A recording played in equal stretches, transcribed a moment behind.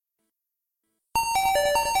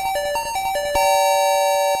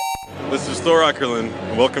Thor Ackerlin,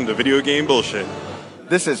 and welcome to Video Game Bullshit.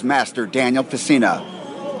 This is Master Daniel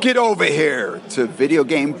Facina. Get over here to Video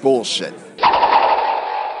Game Bullshit.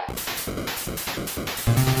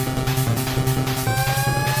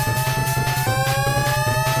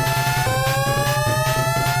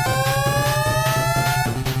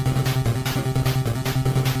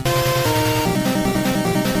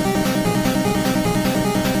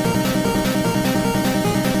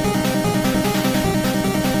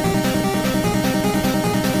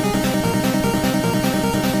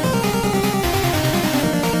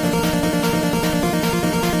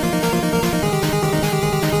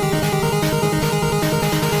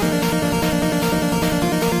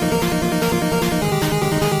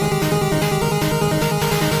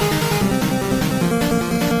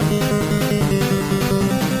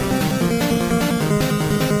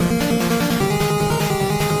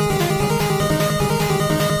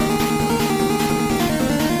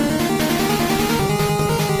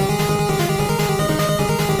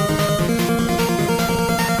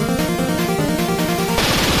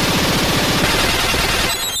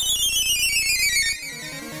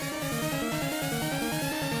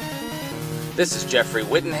 This is Jeffrey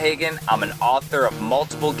Wittenhagen. I'm an author of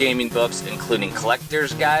multiple gaming books, including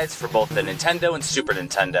collector's guides for both the Nintendo and Super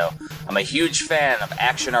Nintendo. I'm a huge fan of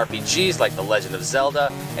action RPGs like The Legend of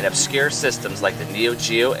Zelda and obscure systems like the Neo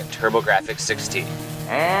Geo and TurboGrafx 16.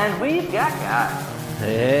 And we've got Kyle.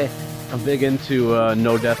 Hey, I'm big into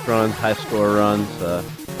no-death runs, high-score runs,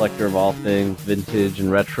 collector of all things vintage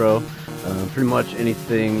and retro, pretty much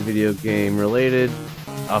anything video game related.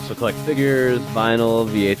 I also collect figures, vinyl,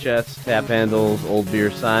 VHS, tap handles, old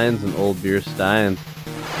beer signs, and old beer steins.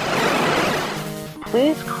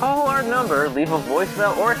 Please call our number, leave a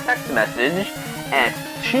voicemail or a text message at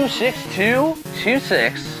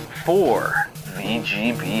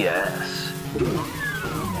 262-264-VGBS.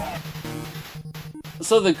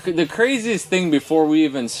 So the craziest thing before we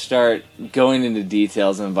even start going into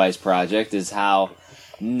details on Vice Project is how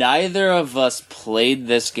neither of us played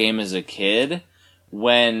this game as a kid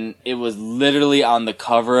when it was literally on the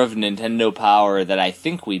cover of Nintendo Power that I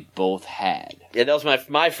think we both had. Yeah, that was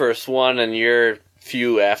my first one, and your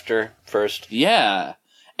few after first. Yeah.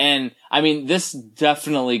 And, I mean, this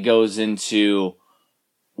definitely goes into,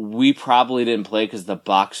 we probably didn't play because the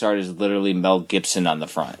box art is literally Mel Gibson on the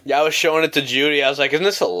front. Yeah, I was showing it to Judy. I was like, isn't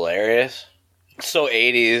this hilarious? So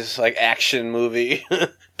 80s, like, action movie.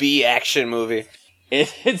 B-action movie.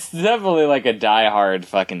 It's definitely like a die-hard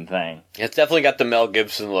fucking thing. It's definitely got the Mel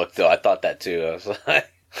Gibson look, though. I thought that, too. I was like,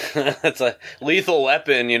 it's a Lethal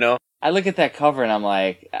Weapon, you know? I look at that cover and I'm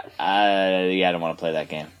like, I don't want to play that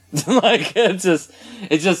game. Like, it's just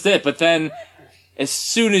it. But then, as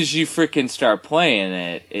soon as you freaking start playing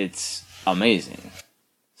it, it's amazing.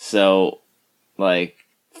 So, like,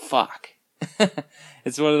 fuck.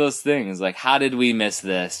 It's one of those things, like, how did we miss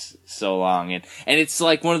this so long? And it's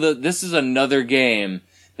like this is another game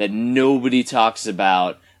that nobody talks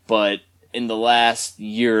about, but in the last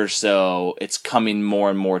year or so, it's coming more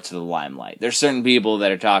and more to the limelight. There's certain people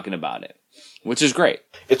that are talking about it, which is great.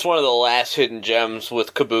 It's one of the last hidden gems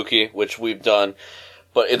with Kabuki, which we've done,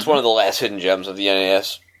 but it's one of the last hidden gems of the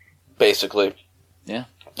NES, basically. Yeah,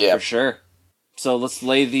 for sure. So let's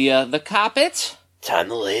lay the carpet. Time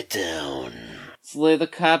to lay it down. Let's lay the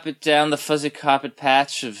carpet down, the fuzzy carpet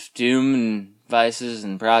patch of Doom and Vices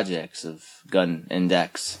and projects of Gun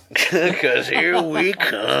Index. 'Cause here we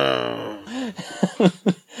come.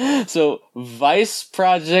 So, Vice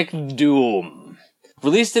Project Doom.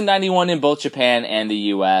 Released in 91 in both Japan and the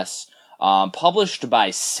US. Published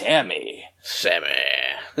by Sammy.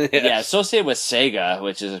 Yes. Yeah, associated with Sega,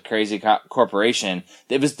 which is a crazy corporation.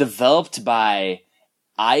 It was developed by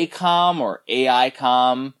ICOM or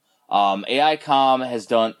AICOM. AICOM has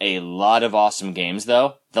done a lot of awesome games,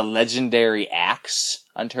 though. The legendary Axe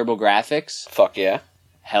on TurboGrafx. Fuck yeah.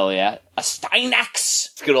 Hell yeah. A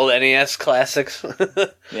Steinax! It's good old NES classics.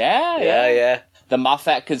 Yeah. The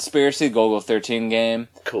Moffat Conspiracy, Golgo 13 game.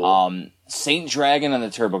 Cool. Saint Dragon on the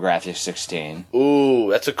TurboGrafx 16. Ooh,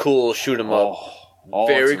 that's a cool shoot 'em up. Oh,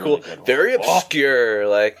 very it's a cool. really good one. Very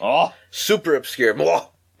obscure. Super obscure.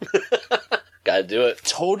 Gotta do it.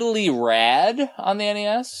 Totally Rad on the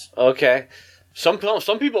NES. Okay. Some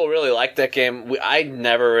people really like that game. I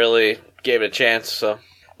never really gave it a chance, so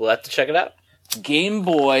we'll have to check it out. Game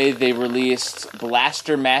Boy, they released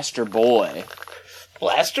Blaster Master Boy.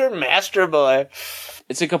 Blaster Master Boy.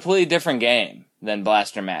 It's a completely different game than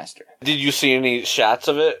Blaster Master. Did you see any shots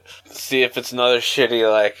of it? See if it's another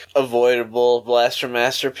shitty, avoidable Blaster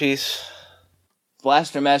Masterpiece?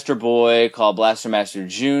 Blaster Master Boy, called Blaster Master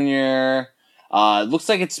Jr., It looks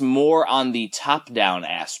like it's more on the top-down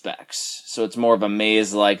aspects. So it's more of a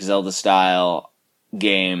maze-like Zelda-style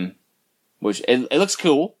game, which it looks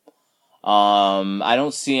cool. I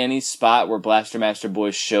don't see any spot where Blaster Master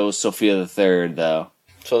Boy shows Sophia the Third, though.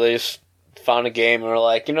 So they just found a game and were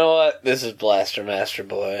like, you know what? This is Blaster Master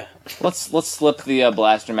Boy. Let's slip the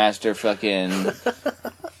Blaster Master fucking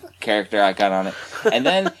character icon on it. And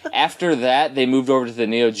then after that, they moved over to the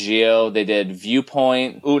Neo Geo. They did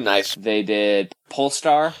Viewpoint. Ooh, nice. They did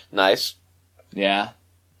Polestar. Nice. Yeah.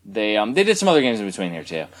 They did some other games in between here,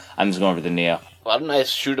 too. I'm just going over the Neo. A lot of nice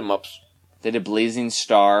shoot-em-ups. They did Blazing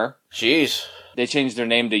Star. Jeez. They changed their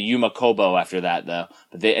name to Yuma Kobo after that, though.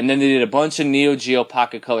 And then they did a bunch of Neo Geo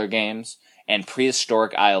Pocket Color games and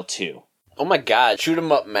Prehistoric Isle 2. Oh my god,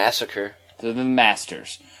 Shoot-em-up Massacre. They're the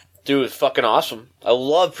masters. Dude, it's fucking awesome. I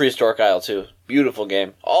love Prehistoric Isle 2. Beautiful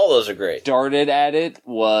game. All those are great. Started at it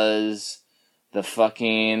was the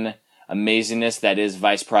fucking amazingness that is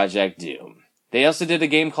Vice Project Doom. They also did a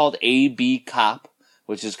game called AB Cop,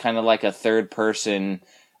 which is kind of like a third-person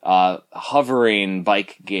hovering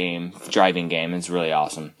bike game, driving game. It's really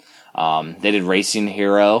awesome. They did Racing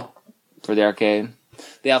Hero for the arcade.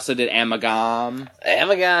 They also did Amagon.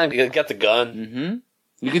 Amagon, you got the gun. Mm-hmm.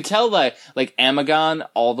 You could tell like Amagon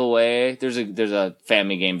all the way. There's a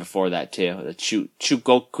family game before that too. The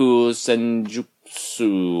Chugoku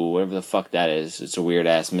Senjutsu, whatever the fuck that is. It's a weird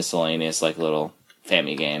ass miscellaneous like little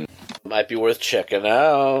family game. Might be worth checking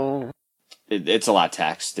out. It's a lot of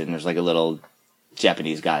text and there's like a little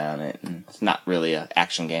Japanese guy on it. And it's not really an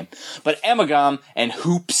action game. But Amagon and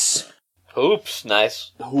Hoops. Hoops,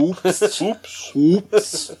 nice. Hoops.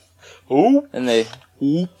 Hoops. Hoop. And they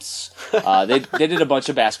did a bunch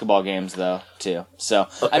of basketball games though too. So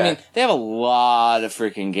okay. I mean they have a lot of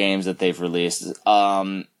freaking games that they've released.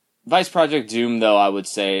 Vice Project Doom though I would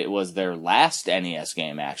say it was their last NES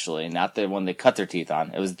game actually, not the one they cut their teeth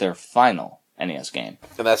on. It was their final NES game.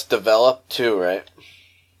 And that's developed too, right?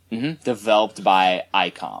 Mm-hmm. Developed by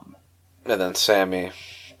ICOM. And then Sammy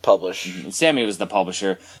published. Mm-hmm. Sammy was the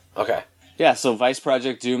publisher. Okay. Yeah, so Vice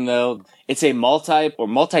Project Doom though, it's a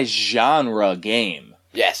multi-genre game.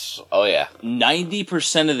 Yes. Oh yeah.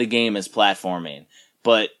 90% of the game is platforming.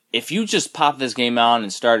 But if you just pop this game on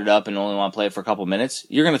and start it up and only want to play it for a couple minutes,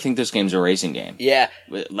 you're going to think this game's a racing game. Yeah.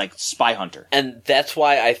 Like Spy Hunter. And that's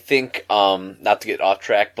why I think, not to get off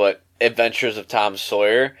track, but Adventures of Tom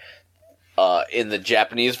Sawyer, in the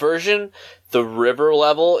Japanese version, the river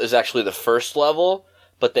level is actually the first level,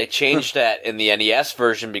 but they changed that in the NES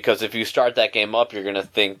version because if you start that game up, you're going to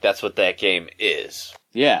think that's what that game is.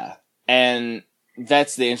 Yeah. And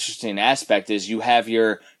that's the interesting aspect is you have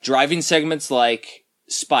your driving segments like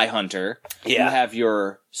Spy Hunter. Yeah. You have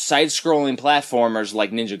your side-scrolling platformers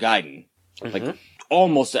like Ninja Gaiden. Mm-hmm. Like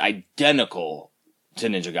almost identical to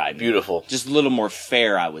Ninja Gaiden. Beautiful. Just a little more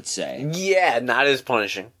fair, I would say. Yeah, not as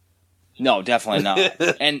punishing. No, definitely not.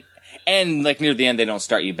 And like near the end, they don't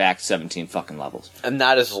start you back 17 fucking levels. And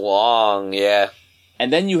not as long, yeah.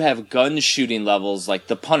 And then you have gun shooting levels like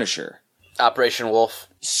The Punisher. Operation Wolf.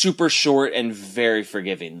 Super short and very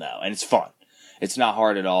forgiving though, and it's fun. It's not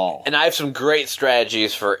hard at all. And I have some great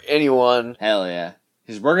strategies for anyone. Hell yeah.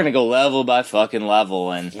 Because we're gonna go level by fucking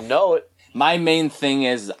level, and You know it. my main thing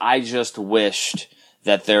is I just wished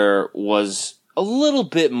that there was a little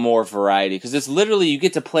bit more variety, because it's literally you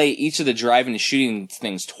get to play each of the driving and shooting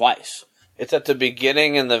things twice. It's at the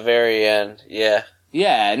beginning and the very end, yeah.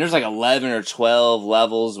 Yeah, and there's like 11 or 12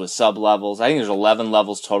 levels with sub-levels. I think there's 11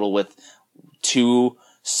 levels total with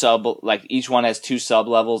each one has 2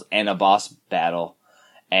 sub-levels and a boss battle.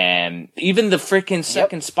 And even the freaking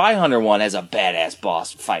second Spy Hunter one has a badass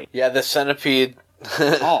boss fight. Yeah, the centipede.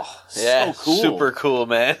 Oh, Yeah, so cool. super cool,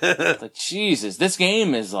 man. Like, Jesus, this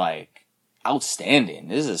game is like outstanding.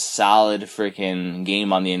 This is a solid freaking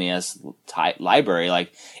game on the NES library.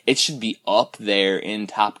 Like, it should be up there in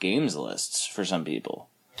top games lists for some people.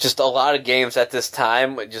 Just a lot of games at this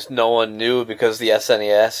time, just no one knew because the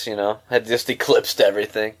SNES, had just eclipsed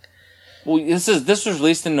everything. Well, this was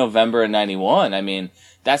released in November of '91. I mean,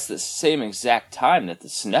 that's the same exact time that the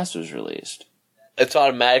SNES was released. It's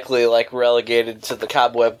automatically, relegated to the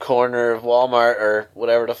cobweb corner of Walmart or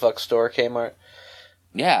whatever the fuck store, Kmart.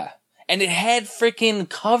 Yeah. And it had freaking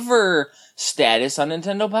cover status on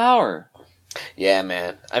Nintendo Power. Yeah,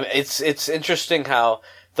 man. I mean, it's interesting how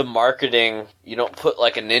the marketing, you don't put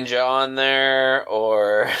a ninja on there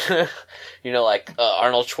or,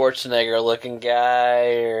 Arnold Schwarzenegger looking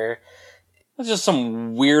guy or... It's just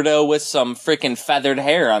some weirdo with some freaking feathered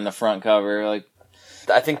hair on the front cover.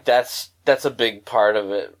 I think that's a big part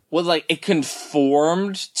of it. Well, it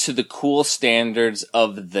conformed to the cool standards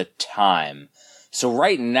of the time. So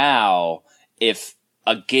right now, if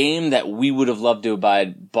a game that we would have loved to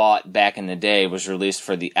have bought back in the day was released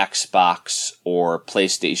for the Xbox or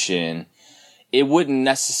PlayStation, it wouldn't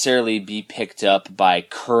necessarily be picked up by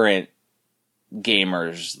current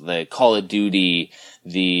gamers, the Call of Duty,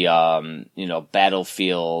 the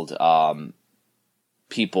Battlefield,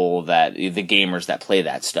 people the gamers that play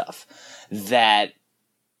that stuff. That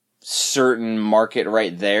certain market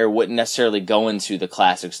right there wouldn't necessarily go into the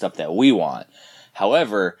classic stuff that we want.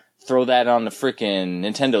 However, throw that on the freaking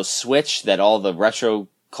Nintendo Switch that all the retro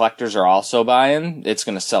collectors are also buying, it's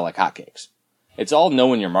going to sell like hotcakes. It's all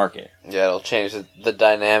knowing your market. Yeah, it'll change the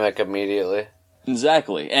dynamic immediately.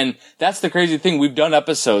 Exactly. And that's the crazy thing. We've done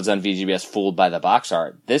episodes on VGBS fooled by the box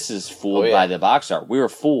art. This is fooled by the box art. We were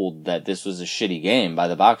fooled that this was a shitty game by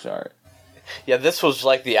the box art. Yeah, this was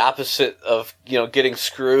like the opposite of, getting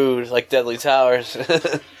screwed like Deadly Towers.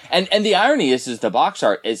 And the irony is the box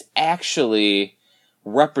art is actually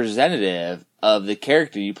representative of the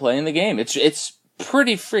character you play in the game. It's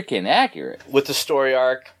pretty freaking accurate. With the story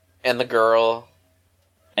arc and the girl.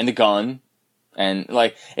 And the gun. And,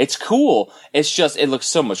 it's cool. It's just, it looks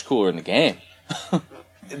so much cooler in the game.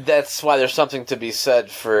 That's why there's something to be said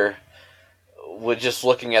for, with just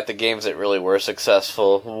looking at the games that really were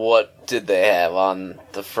successful, what did they have on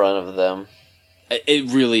the front of them?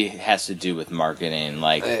 It really has to do with marketing, how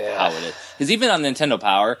it is. Because even on Nintendo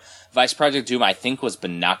Power, Vice Project Doom, I think, was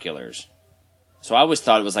binoculars. So I always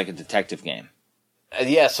thought it was like a detective game.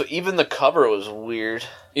 Yeah, so even the cover was weird.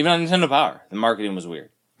 Even on Nintendo Power, the marketing was weird.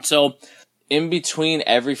 So, in between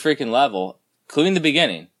every freaking level, including the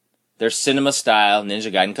beginning, there's cinema-style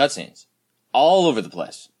Ninja Gaiden cutscenes. All over the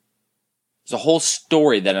place. There's a whole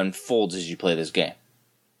story that unfolds as you play this game.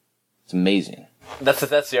 It's amazing. That's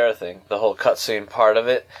the other thing, the whole cutscene part of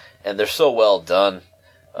it, and they're so well done.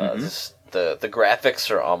 The graphics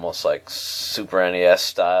are almost like Super NES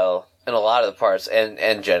style in a lot of the parts,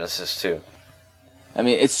 and Genesis too. I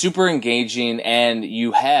mean, it's super engaging, and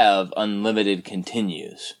you have unlimited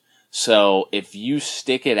continues. So if you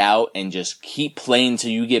stick it out and just keep playing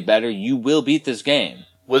till you get better, you will beat this game.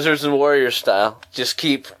 Wizards and Warriors style. Just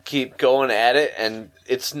keep going at it, and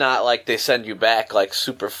it's not like they send you back like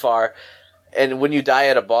super far. And when you die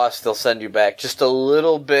at a boss, they'll send you back just a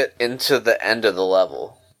little bit into the end of the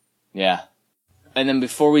level. Yeah. And then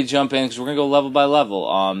before we jump in, because we're going to go level by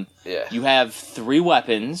level, you have 3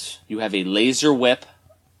 weapons. You have a laser whip,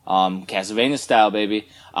 Castlevania style, baby.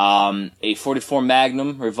 A 44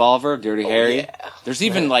 Magnum revolver, Dirty Harry. Yeah. There's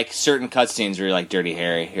even certain cutscenes where you're like Dirty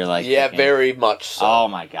Harry. You're like, yeah, very much so. Oh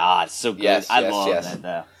my god, so good. Yes, I love that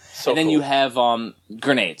though. So and then cool. you have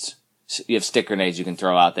grenades. You have stick grenades you can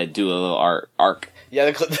throw out that do a little arc.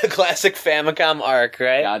 Yeah, the classic Famicom arc,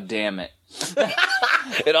 right? God damn it.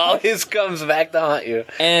 It always comes back to haunt you.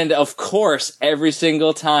 And of course, every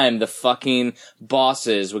single time the fucking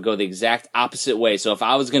bosses would go the exact opposite way. So if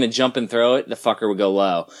I was gonna jump and throw it, the fucker would go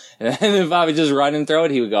low. And then if I would just run and throw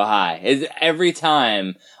it, he would go high. Every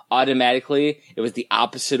time, automatically, it was the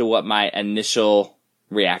opposite of what my initial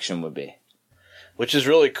reaction would be. Which is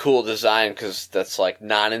really cool design, because that's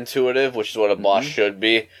non-intuitive, which is what a boss should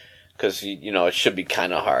be. Because, it should be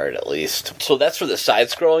kind of hard, at least. So that's for the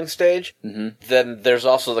side-scrolling stage. Mm-hmm. Then there's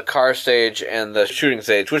also the car stage and the shooting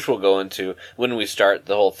stage, which we'll go into when we start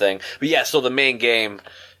the whole thing. But yeah, so the main game,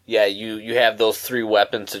 yeah, you have those 3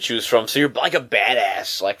 weapons to choose from. So you're like a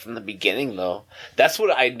badass, from the beginning, though. That's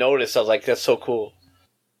what I noticed. I was like, that's so cool.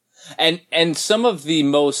 And some of the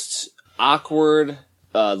most awkward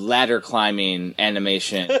ladder climbing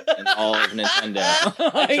animation in all of Nintendo.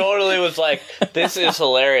 I totally was like, this is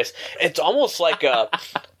hilarious. It's almost like a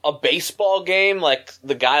baseball game, like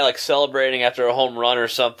the guy celebrating after a home run or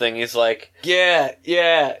something. He's like, yeah.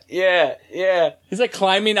 He's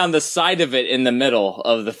climbing on the side of it in the middle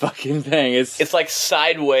of the fucking thing. It's like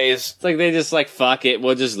sideways. It's like they just fuck it,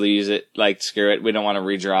 we'll just use it. Screw it. We don't want to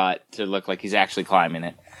redraw it to look like he's actually climbing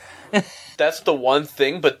it. That's the one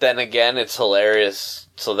thing, but then again, it's hilarious.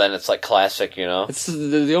 So then it's classic, It's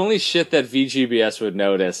the only shit that VGBS would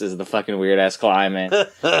notice is the fucking weird ass climbing.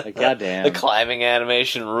 Goddamn. The climbing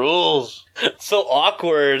animation rules. It's so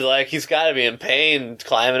awkward. He's got to be in pain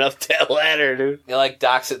climbing up that ladder, dude. You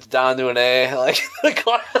docks it down to an A.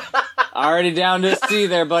 Already down to a C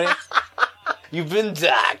there, buddy. You've been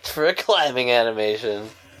docked for a climbing animation.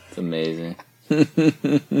 It's amazing.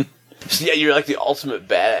 So yeah, you're the ultimate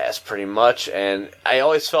badass, pretty much, and I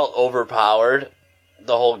always felt overpowered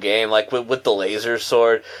the whole game, with the laser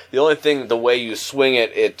sword. The only thing, the way you swing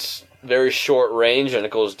it, it's very short range, and it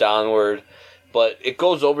goes downward, but it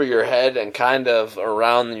goes over your head and kind of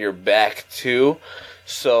around your back, too,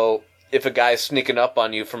 so if a guy's sneaking up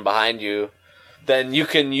on you from behind you, then you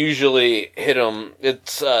can usually hit them.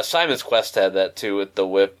 It's Simon's Quest had that too with the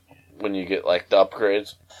whip when you get like the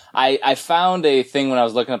upgrades. I found a thing when I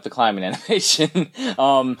was looking up the climbing animation.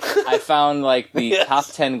 I found like the top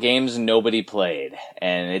 10 games nobody played,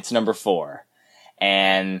 and it's number 4.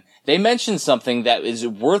 And they mentioned something that is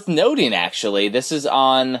worth noting, actually. This is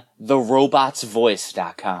on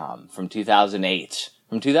therobotsvoice.com from 2008.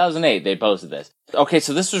 From 2008, they posted this. Okay,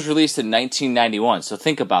 so this was released in 1991, so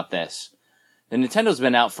think about this. The Nintendo's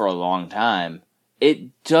been out for a long time.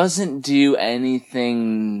 It doesn't do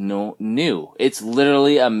anything new. It's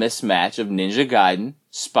literally a mismatch of Ninja Gaiden,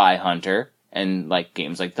 Spy Hunter, and like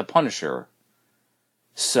games like The Punisher.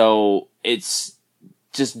 So it's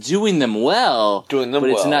just doing them well, but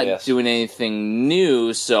it's not doing anything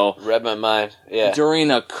new. So read my mind. Yeah.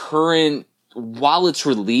 During a current, while it's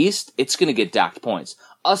released, it's going to get docked points.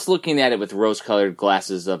 Us looking at it with rose-colored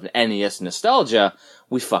glasses of NES nostalgia,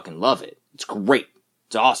 we fucking love it. It's great.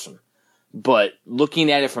 It's awesome. But looking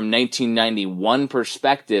at it from 1991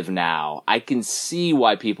 perspective now, I can see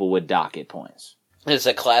why people would dock it points. It's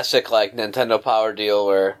a classic like Nintendo Power deal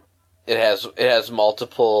where it has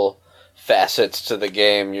multiple facets to the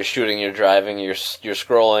game. You're shooting, you're driving, you're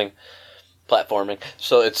scrolling, platforming.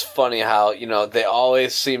 So it's funny how, you know, they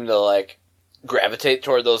always seem to like gravitate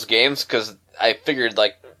toward those games because I figured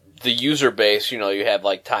like the user base, you know, you have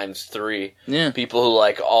like times 3 people who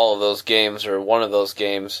like all of those games or one of those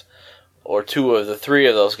games. Or 2 of the 3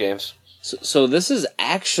 of those games. So this is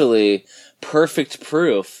actually perfect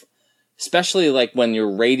proof, especially like when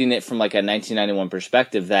you're rating it from like a 1991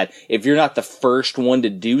 perspective, that if you're not the first one to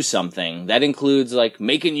do something, that includes like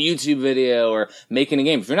making a YouTube video or making a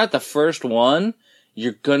game. If you're not the first one,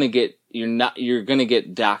 you're gonna get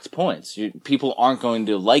docked points. People aren't going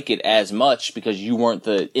to like it as much because you weren't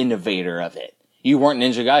the innovator of it. You weren't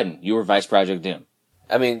Ninja Gaiden. You were Vice Project Doom.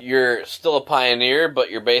 I mean, you're still a pioneer, but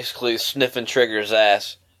you're basically sniffing Trigger's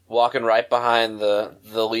ass. Walking right behind the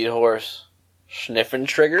lead horse. Sniffing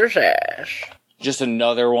Trigger's ass. Just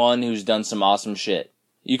another one who's done some awesome shit.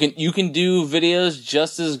 You can do videos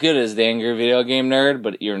just as good as the Angry Video Game Nerd,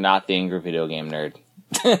 but you're not the Angry Video Game Nerd.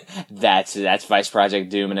 That's Vice Project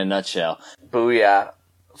Doom in a nutshell. Booyah.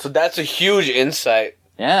 So that's a huge insight.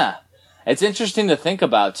 Yeah. It's interesting to think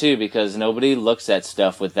about, too, because nobody looks at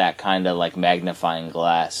stuff with that kind of, like, magnifying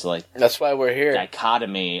glass. Like, that's why we're here.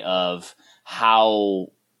 Dichotomy of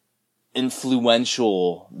how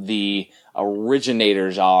influential the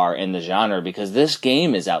originators are in the genre, because this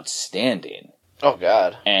game is outstanding. Oh,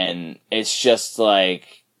 God. And it's just,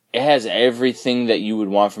 like, it has everything that you would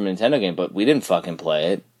want from a Nintendo game, but we didn't fucking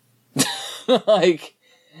play it. Like,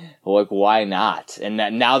 why not? And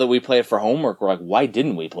now that we play it for homework, we're like, why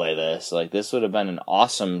didn't we play this? Like, this would have been an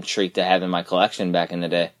awesome treat to have in my collection back in the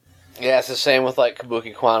day. Yeah, it's the same with, like,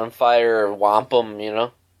 Kabuki Quantum Fire or Wampum, you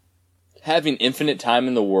know? Having infinite time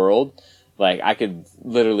in the world, like, I could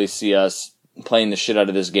literally see us playing the shit out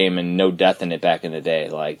of this game and no death in it back in the day.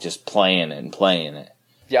 Like, just playing it and playing it.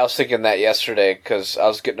 Yeah, I was thinking that yesterday, because I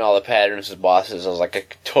was getting all the patterns as bosses. I was like, I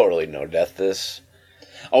could totally no death this.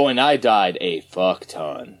 Oh, and I died a fuck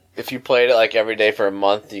ton. If you played it like every day for a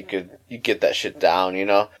month, you get that shit down, you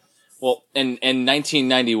know? Well, in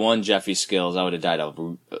 1991 Jeffy skills, I would have died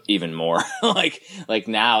of even more. like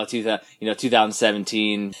now,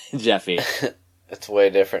 2017 Jeffy. It's way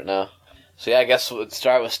different now. So yeah, I guess we'll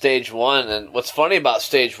start with stage 1. And what's funny about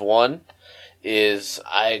stage 1 is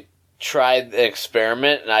I tried the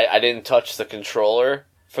experiment and I didn't touch the controller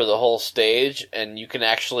for the whole stage, and you can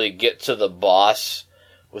actually get to the boss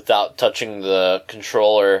without touching the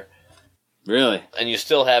controller. Really? And you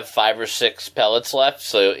still have 5 or 6 pellets left,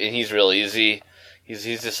 so he's real easy. He's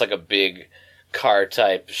just like a big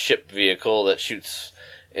car-type ship vehicle that shoots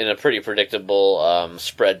in a pretty predictable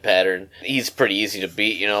spread pattern. He's pretty easy to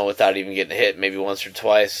beat, you know, without even getting hit maybe once or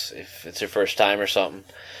twice if it's your first time or something.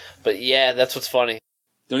 But yeah, that's what's funny.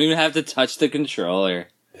 Don't even have to touch the controller.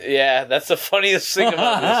 Yeah, that's the funniest thing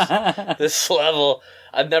about this level.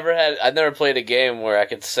 I've never played a game where I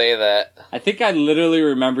could say that. I think I literally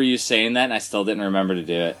remember you saying that, and I still didn't remember to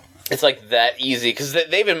do it. It's like that easy, because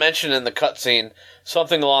they even mentioned in the cutscene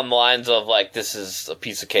something along the lines of like, this is a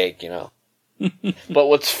piece of cake, you know. But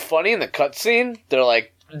what's funny in the cutscene, they're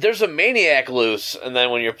like, there's a maniac loose, and then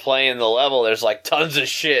when you're playing the level, there's like tons of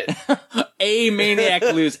shit. A maniac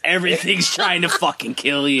loose, everything's trying to fucking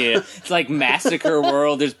kill you. It's like Massacre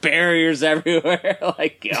World, there's barriers everywhere.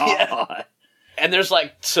 Like, God. Yeah. And there's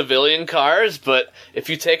like civilian cars, but if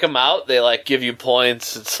you take them out, they like give you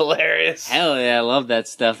points. It's hilarious. Hell yeah, I love that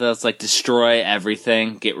stuff. That's like destroy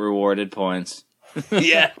everything, get rewarded points.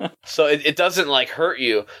 Yeah. So it doesn't like hurt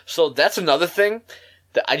you. So that's another thing.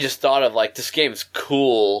 I just thought of, like, this game's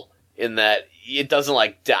cool in that it doesn't,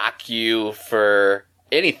 like, dock you for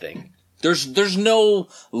anything. There's no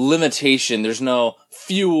limitation. There's no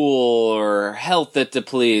fuel or health that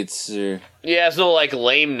depletes. Or... Yeah, it's no, like,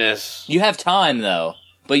 lameness. You have time, though.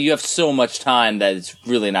 But you have so much time that it's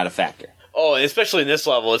really not a factor. Oh, and especially in this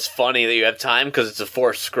level, it's funny that you have time because it's a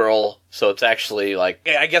forced scroll. So it's actually, like,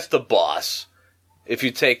 I guess the boss. If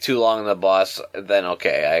you take too long on the boss, then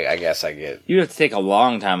okay, I guess I get. You have to take a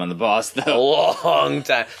long time on the boss, A though. long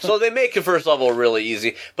time. So they make the first level really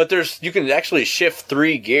easy, but you can actually shift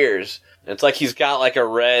 3 gears. It's like he's got like a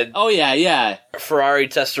red Oh, yeah. Ferrari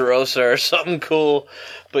Testarossa or something cool.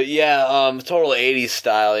 But yeah, total 80s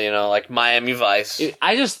style, you know, like Miami Vice.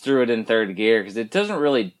 I just threw it in third gear because it doesn't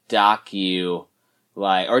really dock you,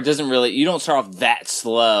 like, or it doesn't really, you don't start off that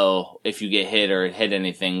slow if you get hit or hit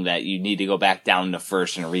anything that you need to go back down to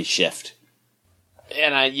first and reshift.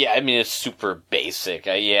 And I mean, it's super basic.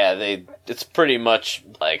 It's pretty much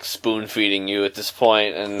like spoon feeding you at this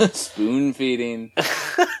point, and Spoon feeding.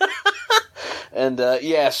 and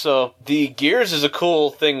so the gears is a cool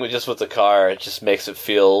thing with the car. It just makes it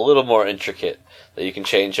feel a little more intricate that you can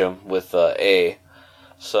change them with A.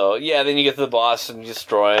 So yeah, then you get to the boss and you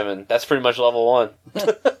destroy him, and that's pretty much level 1.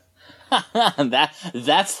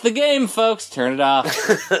 That's the game, folks. Turn it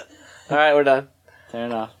off. All right, we're done.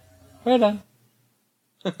 Turn it off. We're done.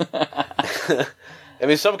 I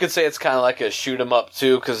mean, some could say it's kind of like a shoot 'em up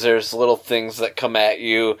too, because there's little things that come at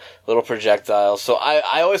you, little projectiles. So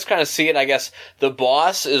I always kind of see it. I guess the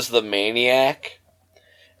boss is the maniac,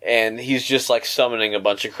 and he's just like summoning a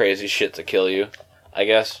bunch of crazy shit to kill you. I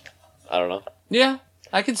guess. I don't know. Yeah,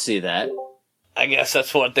 I can see that. I guess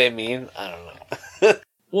that's what they mean. I don't know.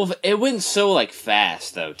 Well, it went so like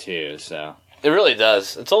fast though too. So It really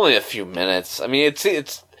does. It's only a few minutes. I mean,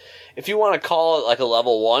 it's if you want to call it like a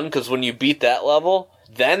level 1, because when you beat that level,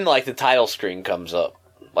 then like the title screen comes up,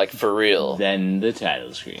 like for real. then the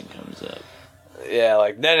title screen comes up. Yeah,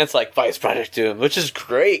 like then it's like Vice Project Doom, which is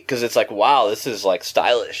great because it's like, wow, this is like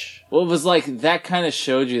stylish. Well, it was like that kind of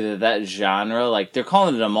showed you that genre, like they're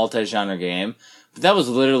calling it a multi-genre game, but that was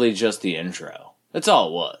literally just the intro. That's all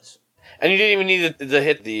it was. And you didn't even need to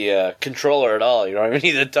hit the controller at all. You don't even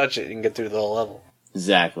need to touch it. You can get through the whole level.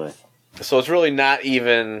 Exactly. So it's really not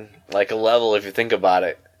even like a level if you think about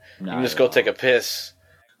it. You can just go take a piss.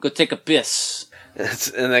 Go take a piss.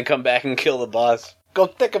 And then come back and kill the boss. Go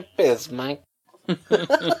take a piss, Mike.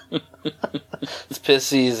 It's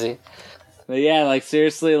piss easy. But yeah, like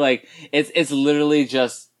seriously, like it's literally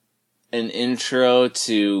just an intro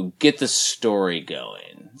to get the story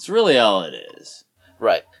going. It's really all it is.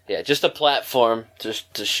 Right. Yeah, just a platform to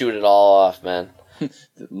shoot it all off, man.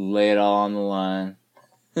 Lay it all on the line.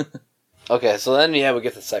 Okay, so then, yeah, we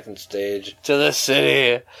get the second stage. To the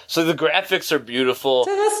city. So the graphics are beautiful.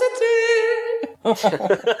 To the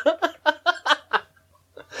city!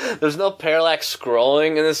 There's no parallax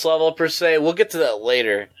scrolling in this level, per se. We'll get to that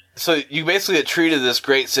later. So you basically get treated this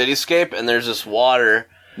great cityscape, and there's this water.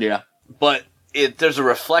 Yeah. But there's a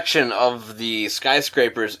reflection of the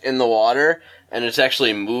skyscrapers in the water, and it's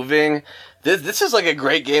actually moving. This is like a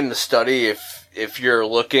great game to study if you're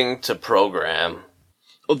looking to program.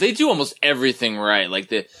 Well, they do almost everything right. Like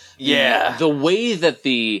the way that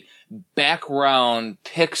the background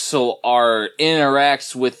pixel art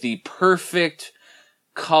interacts with the perfect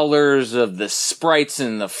colors of the sprites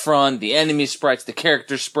in the front, the enemy sprites, the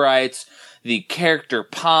character sprites, the character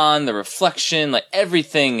pond, the reflection, like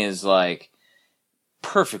everything is like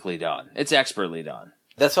perfectly done. It's expertly done.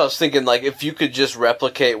 That's what I was thinking, like, if you could just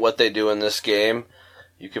replicate what they do in this game,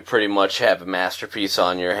 you could pretty much have a masterpiece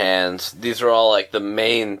on your hands. These are all, like, the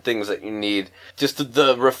main things that you need. Just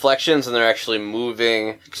the reflections, and they're actually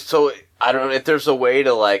moving. So, I don't know if there's a way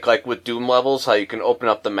to, like with Doom levels, how you can open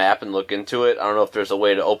up the map and look into it. I don't know if there's a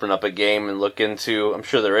way to open up a game and look into, I'm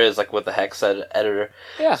sure there is, like, with the Hex editor.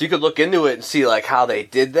 Yeah. So you could look into it and see, like, how they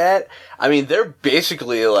did that. I mean, they're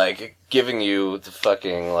basically, like, giving you the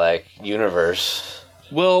fucking, like, universe.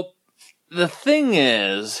 Well, the thing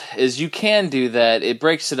is you can do that. It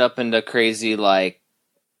breaks it up into crazy, like,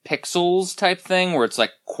 pixels type thing, where it's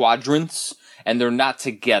like quadrants, and they're not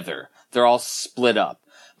together. They're all split up.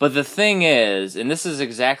 But the thing is, and this is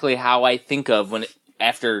exactly how I think of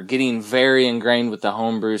after getting very ingrained with the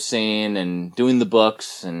homebrew scene and doing the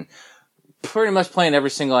books and pretty much playing every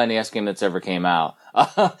single NES game that's ever came out.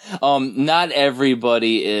 Not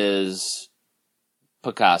everybody is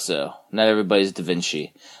Picasso. Not everybody's Da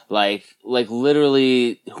Vinci. Like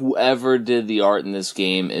literally, whoever did the art in this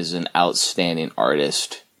game is an outstanding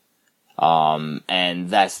artist. And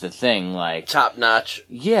that's the thing, like... Top notch.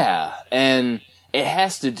 Yeah, and it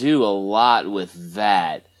has to do a lot with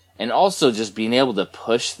that. And also just being able to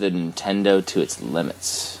push the Nintendo to its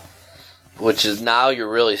limits. Which is now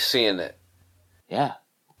you're really seeing it. Yeah.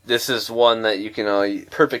 This is one that you can,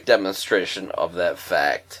 perfect demonstration of that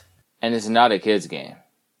fact. And it's not a kid's game.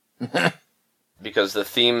 Because the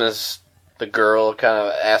theme is the girl kind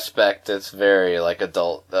of aspect. It's very, like,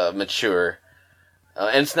 adult, mature.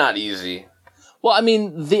 And it's not easy. Well, I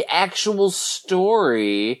mean, the actual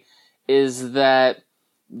story is that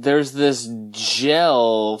there's this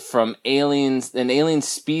gel from aliens. An alien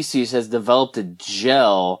species has developed a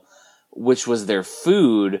gel, which was their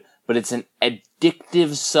food, but it's an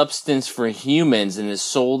addictive substance for humans and is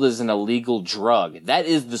sold as an illegal drug. That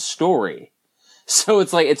is the story. So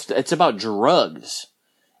it's like, it's about drugs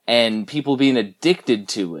and people being addicted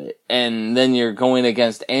to it. And then you're going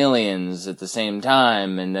against aliens at the same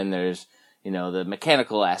time. And then there's, the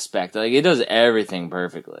mechanical aspect. Like, it does everything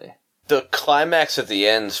perfectly. The climax at the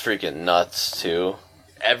end is freaking nuts, too.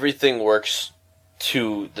 Everything works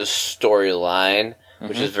to the storyline,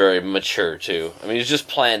 which is very mature, too. I mean, it's just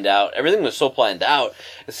planned out. Everything was so planned out.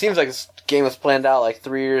 It seems like this game was planned out like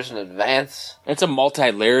 3 years in advance. It's a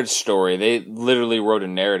multi-layered story. They literally wrote a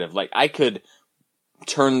narrative. Like, I could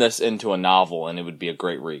turn this into a novel and it would be a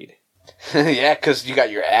great read. Yeah, because you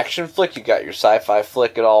got your action flick, you got your sci-fi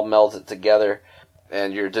flick, it all melded together.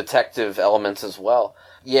 And your detective elements as well.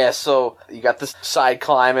 Yeah, so you got this side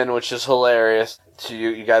climbing, which is hilarious. So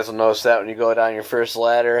you guys will notice that when you go down your first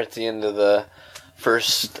ladder at the end of the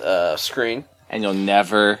first screen. And you'll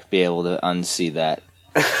never be able to unsee that.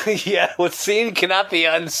 Yeah, what's seen cannot be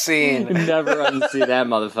unseen. Never unsee that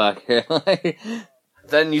motherfucker.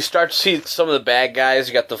 Then you start to see some of the bad guys.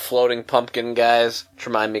 You got the floating pumpkin guys, which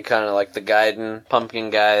remind me kind of like the Gaiden pumpkin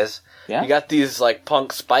guys. Yeah. You got these like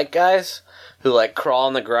punk spike guys who like crawl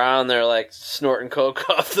on the ground. They're like snorting coke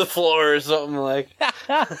off the floor or something like.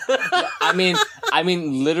 I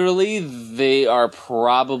mean, literally, they are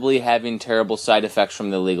probably having terrible side effects from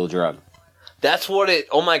the illegal drug. That's what it.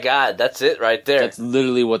 Oh my god, that's it right there. That's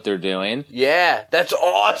literally what they're doing. Yeah, that's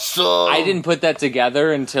awesome. I didn't put that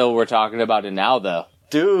together until we're talking about it now, though.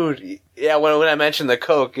 Dude, yeah. When I mentioned the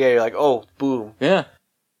coke, yeah, you're like, oh, boom. Yeah.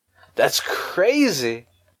 That's crazy.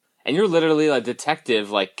 And you're literally a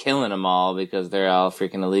detective, like, killing them all because they're all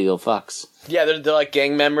freaking illegal fucks. Yeah, they're like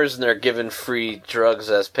gang members and they're given free drugs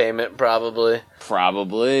as payment, probably.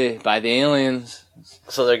 Probably. By the aliens.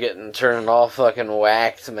 So they're getting turned all fucking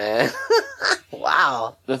whacked, man.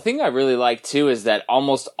 Wow. The thing I really like, too, is that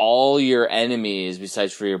almost all your enemies,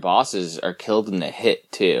 besides for your bosses, are killed in a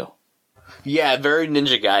hit, too. Yeah, very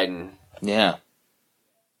Ninja Gaiden. Yeah.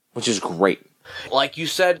 Which is great. Like you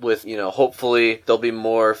said, with, hopefully there'll be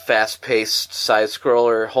more fast-paced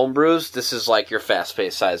side-scroller homebrews. This is like your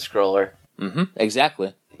fast-paced side-scroller. Mm-hmm,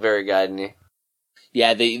 exactly. Very Gaiden-y.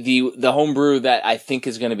 Yeah, the homebrew that I think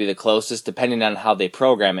is going to be the closest, depending on how they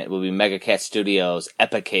program it, will be Mega Cat Studios'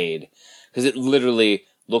 Epicade. Because it literally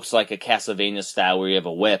looks like a Castlevania style where you have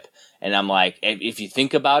a whip. And I'm like, if you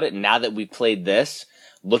think about it, now that we played this,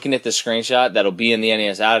 looking at the screenshot that'll be in the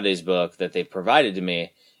NES Oddities book that they provided to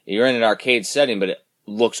me, you're in an arcade setting, but it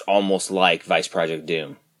looks almost like Vice Project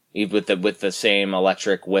Doom. With the same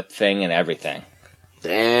electric whip thing and everything.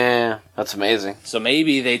 Damn, that's amazing. So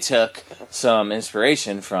maybe they took some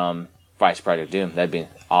inspiration from Vice Project Doom. That'd be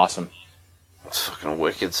awesome. It's fucking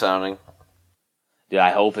wicked sounding. Dude,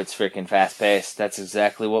 I hope it's freaking fast-paced. That's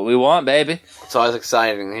exactly what we want, baby. It's always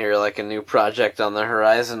exciting to hear like a new project on the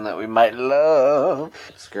horizon that we might love.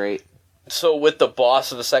 It's great. So with the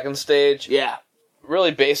boss of the second stage, Yeah.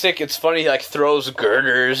 really basic. It's funny, he like throws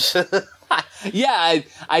girders. Yeah,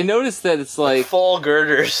 I noticed that it's like... full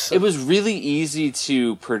girders. It was really easy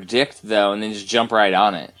to predict, though, and then just jump right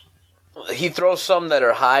on it. He throws some that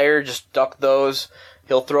are higher, just duck those.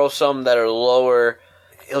 He'll throw some that are lower.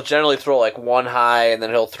 He'll generally throw like one high, and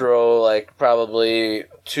then he'll throw like probably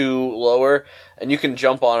two lower. And you can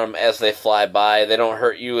jump on them as they fly by. They don't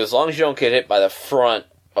hurt you as long as you don't get hit by the front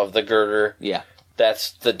of the girder. Yeah.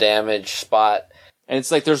 That's the damage spot. And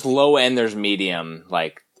it's like there's low and there's medium,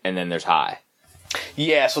 like, and then there's high.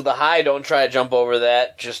 Yeah, so the high, don't try to jump over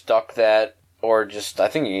that. Just duck that. Or just, I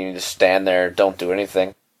think you need to stand there. Don't do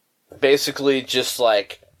anything. Basically, just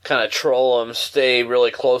like, kind of troll them. Stay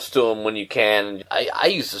really close to them when you can. I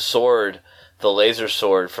use the sword, the laser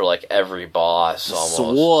sword, for like every boss almost.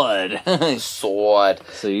 Sword. Sword.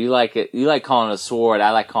 So you like it? You like calling it a sword?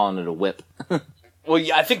 I like calling it a whip. Well,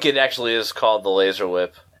 yeah, I think it actually is called the laser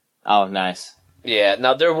whip. Oh, nice. Yeah,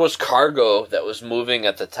 now there was cargo that was moving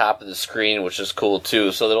at the top of the screen, which is cool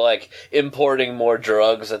too. So they're like importing more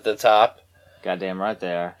drugs at the top. Goddamn right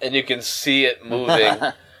they are. And you can see it moving.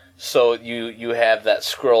 so you have that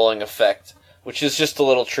scrolling effect, which is just a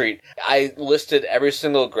little treat. I listed every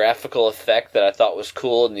single graphical effect that I thought was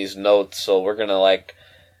cool in these notes, so we're gonna like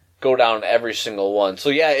go down every single one. So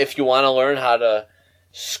yeah, if you want to learn how to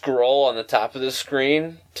scroll on the top of the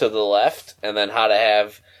screen to the left, and then how to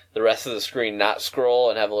have the rest of the screen not scroll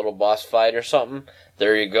and have a little boss fight or something,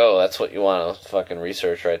 there you go. That's what you want to fucking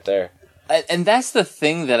research right there. And that's the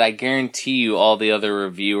thing that I guarantee you all the other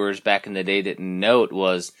reviewers back in the day didn't note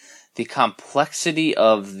was the complexity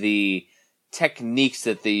of the techniques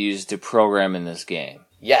that they use to program in this game.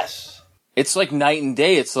 Yes. It's like night and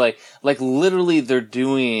day. It's like literally they're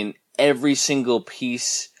doing every single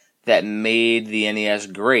piece that made the NES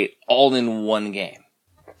great all in one game.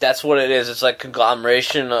 That's what it is. It's like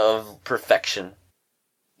conglomeration of perfection.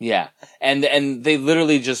 Yeah, and they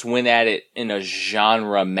literally just went at it in a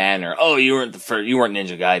genre manner. Oh, you weren't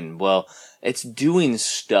Ninja Gaiden. Well, it's doing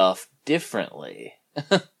stuff differently.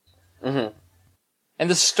 Mm-hmm. And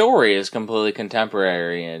the story is completely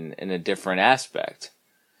contemporary in a different aspect.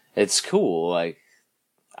 It's cool. Like,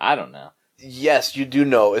 I don't know. Yes, you do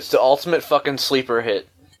know. It's the ultimate fucking sleeper hit.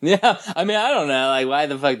 Yeah, I mean, I don't know. Like, why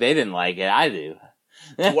the fuck they didn't like it? I do.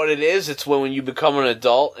 What it is, it's when you become an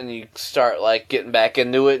adult and you start, like, getting back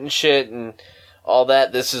into it and shit and all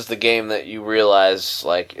that, this is the game that you realize,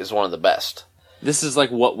 like, is one of the best. This is,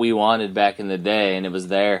 like, what we wanted back in the day, and it was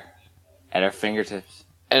there at our fingertips.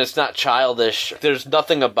 And it's not childish. There's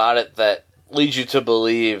nothing about it that leads you to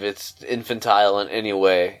believe it's infantile in any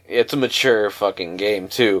way. It's a mature fucking game,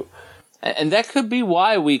 too. And that could be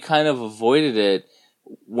why we kind of avoided it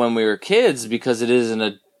when we were kids, because it is an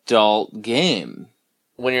adult game.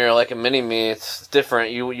 When you're like a mini-me, it's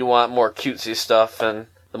different. You want more cutesy stuff, and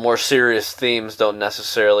the more serious themes don't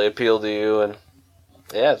necessarily appeal to you. And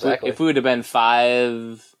yeah, exactly. If we would have been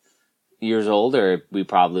 5 years older, we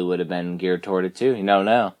probably would have been geared toward it too. You don't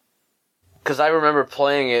know. Because I remember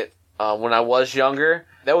playing it when I was younger.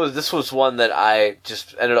 This was one that I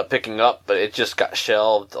just ended up picking up, but it just got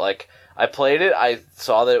shelved. Like, I played it, I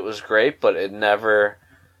saw that it was great, but it never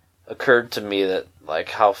occurred to me that, like,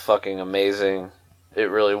 how fucking amazing it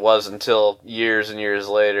really was until years and years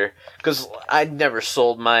later. Because I'd never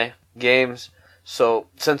sold my games, so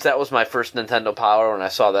since that was my first Nintendo Power, when I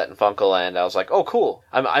saw that in Funkoland, I was like, oh, cool.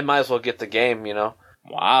 I might as well get the game, you know?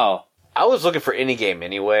 Wow. I was looking for any game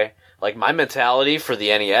anyway. Like, my mentality for the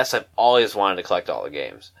NES, I've always wanted to collect all the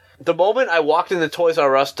games. The moment I walked into Toys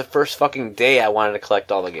R Us, the first fucking day I wanted to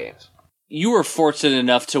collect all the games. You were fortunate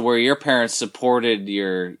enough to where your parents supported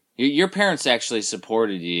your parents actually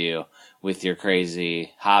supported you with your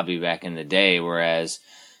crazy hobby back in the day, whereas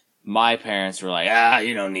my parents were like,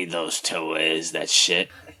 you don't need those toys, that shit.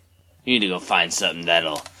 You need to go find something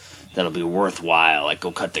that'll be worthwhile, like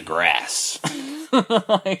go cut the grass.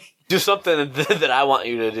 Like, do something that I want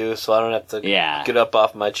you to do so I don't have to get up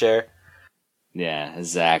off my chair. Yeah,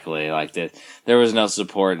 exactly. Like that. There was no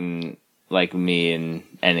supporting like me in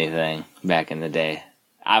anything back in the day.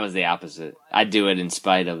 I was the opposite. I do it in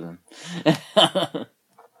spite of them.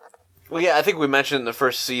 Well, yeah, I think we mentioned in the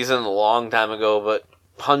first season a long time ago, but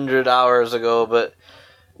 100 hours ago, but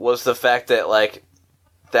was the fact that, like,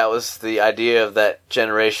 that was the idea of that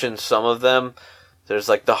generation, some of them. There's,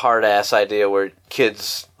 like, the hard-ass idea where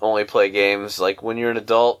kids only play games. Like, when you're an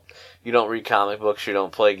adult, you don't read comic books, you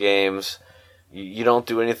don't play games, you don't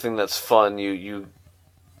do anything that's fun. You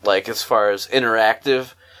like, as far as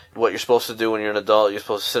interactive, what you're supposed to do when you're an adult, you're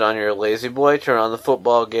supposed to sit on your lazy boy, turn on the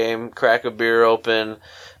football game, crack a beer open,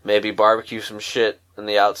 maybe barbecue some shit in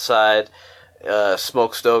the outside,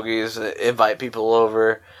 smoke stogies, invite people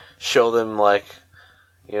over, show them, like,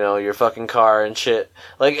 you know, your fucking car and shit.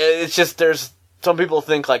 Like, it's just, there's, some people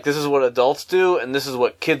think, like, this is what adults do, and this is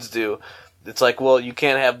what kids do. It's like, well, you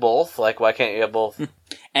can't have both. Like, why can't you have both?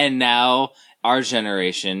 And now, our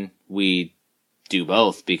generation, we do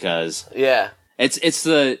both, because... Yeah. It's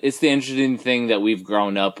the interesting thing that we've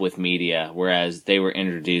grown up with media, whereas they were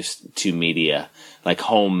introduced to media, like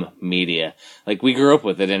home media. Like, we grew up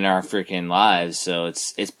with it in our freaking lives, so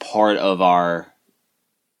it's part of our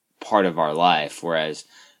life, whereas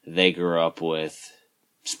they grew up with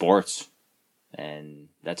sports, and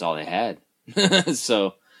that's all they had.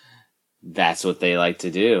 So that's what they like to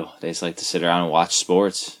do. They just like to sit around and watch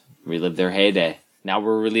sports, relive their heyday. Now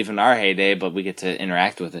we're reliving our heyday, but we get to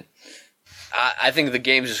interact with it. I think the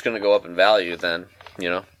game's just going to go up in value then, you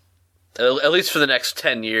know? At least for the next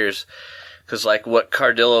 10 years. Because, like what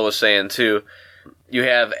Cardillo was saying, too, you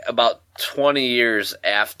have about 20 years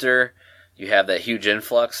after you have that huge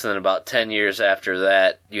influx, and then about 10 years after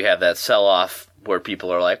that, you have that sell-off where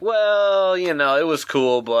people are like, well, you know, it was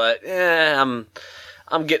cool, but I'm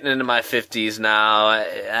I'm getting into my 50s now.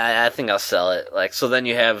 I think I'll sell it. Like, so then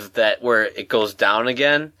you have that where it goes down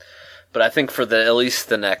again. But I think for at least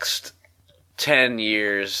the next 10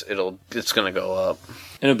 years, it's going to go up.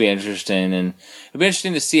 It'll be interesting, and it'll be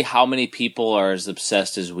interesting to see how many people are as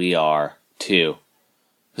obsessed as we are, too.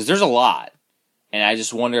 Because there's a lot. And I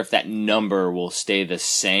just wonder if that number will stay the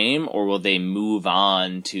same, or will they move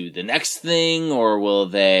on to the next thing, or will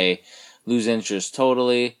they lose interest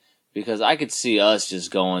totally? Because I could see us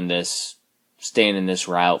just staying in this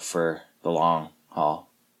route for the long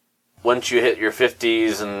haul. Once you hit your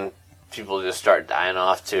 50s and people just start dying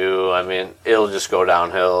off too, I mean, it'll just go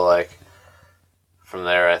downhill, like, from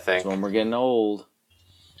there, I think. That's when we're getting old.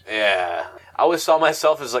 Yeah. I always saw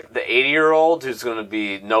myself as, like, the 80-year-old who's going to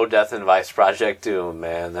be No Death in Vice Project Doom,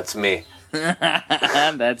 man. That's me.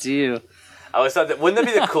 That's you. I always thought that, wouldn't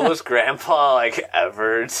that be the coolest grandpa, like,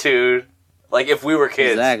 ever, dude? Like, if we were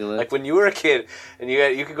kids. Exactly. Like, when you were a kid, and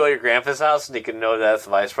you could go to your grandpa's house, and he could know Death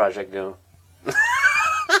Vice Project Doom.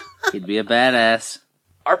 He'd be a badass.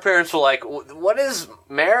 Our parents were like, what is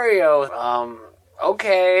Mario?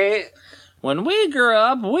 Okay. When we grew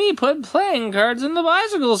up, we put playing cards in the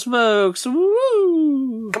bicycle spokes.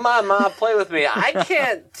 Woo! Come on, Mom, play with me.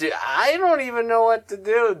 I don't even know what to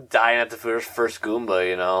do. Dying at the first Goomba,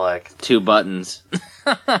 you know, like. 2 buttons.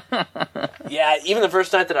 Yeah, even the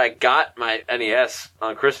first night that I got my NES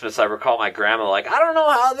on Christmas, I recall my grandma like, I don't know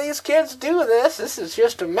how these kids do this. This is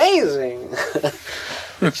just amazing.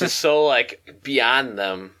 It's just so, like, beyond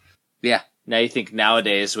them. Yeah. Now you think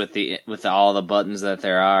nowadays with all the buttons that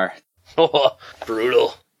there are.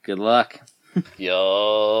 Brutal. Good luck.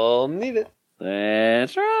 You'll need it.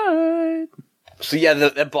 That's right. So yeah,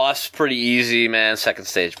 that boss is pretty easy, man. Second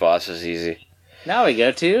stage boss is easy. Now we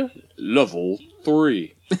go to level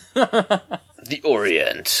 3. The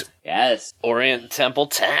Orient. Yes. Orient Temple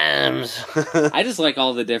times. I just like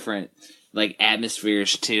all the different, like,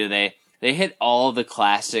 atmospheres, too. They hit all the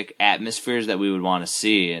classic atmospheres that we would want to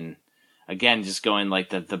see, and again, just going, like,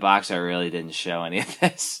 the box art really didn't show any of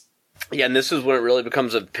this. Yeah, and this is when it really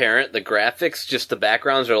becomes apparent. The graphics, just the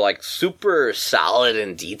backgrounds are, like, super solid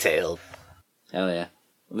and detailed. Hell yeah.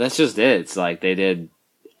 That's just it. It's like they did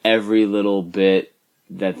every little bit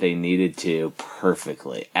that they needed to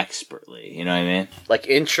perfectly, expertly. You know what I mean? Like,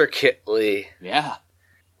 intricately. Yeah.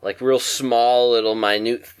 Like, real small, little,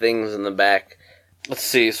 minute things in the back. Let's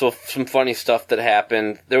see, so some funny stuff that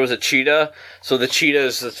happened. There was a cheetah. So the cheetah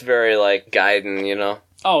is this very, like, Gaiden, you know?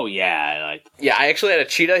 Oh, yeah. Yeah, I actually had a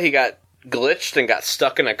cheetah. He got glitched and got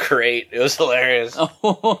stuck in a crate. It was hilarious.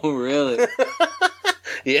 Oh, really?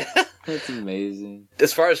 Yeah. That's amazing.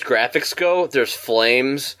 As far as graphics go, there's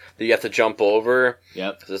flames that you have to jump over.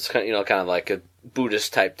 Yep. It's kind of like a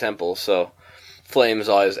Buddhist type temple, so flames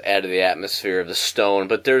always add to the atmosphere of the stone.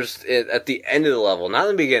 But there's, at the end of the level, not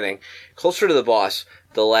in the beginning, closer to the boss,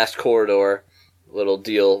 the last corridor, little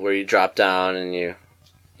deal where you drop down and you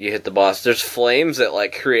hit the boss. There's flames that,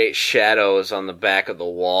 like, create shadows on the back of the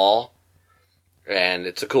wall. And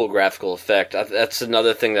it's a cool graphical effect. That's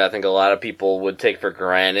another thing that I think a lot of people would take for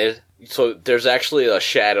granted. So there's actually a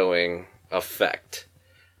shadowing effect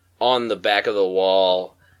on the back of the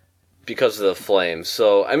wall because of the flames.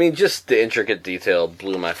 So, I mean, just the intricate detail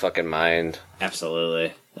blew my fucking mind.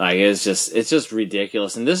 Absolutely. Like, it's just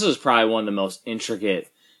ridiculous. And this is probably one of the most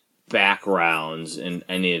intricate backgrounds in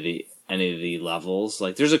any of the levels.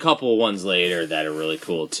 Like, there's a couple ones later that are really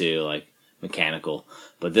cool too, like mechanical.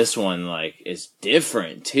 But this one, like, is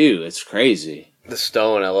different too. It's crazy. The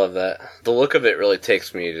stone, I love that. The look of it really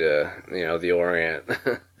takes me to, the Orient.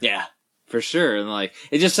 Yeah, for sure. And, like,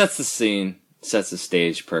 it just sets the scene, sets the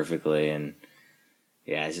stage perfectly. And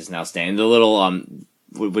yeah, it's just now staying. The little,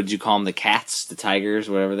 what would you call them? The cats, the tigers,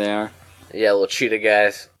 whatever they are. Yeah, little cheetah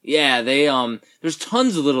guys. Yeah, they, there's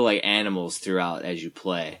tons of little, like, animals throughout as you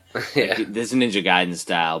play. Yeah. Like, this is Ninja Gaiden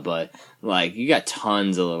style, but, like, you got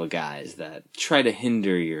tons of little guys that try to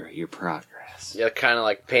hinder your progress. Yeah, kind of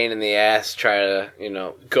like pain in the ass, try to,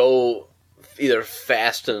 go either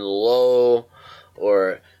fast and low,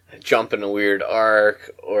 or jump in a weird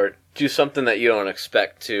arc, or do something that you don't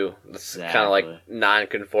expect to. It's kind of like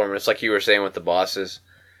non-conformist, like you were saying with the bosses.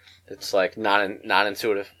 It's, like, not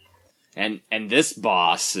intuitive. And this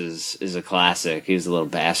boss is a classic. He's a little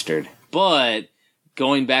bastard. But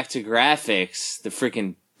going back to graphics, the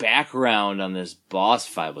freaking background on this boss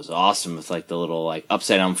fight was awesome with, like, the little, like,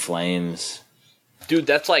 upside down flames. Dude,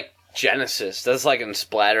 that's like Genesis. That's like in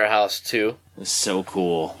Splatterhouse 2. It's so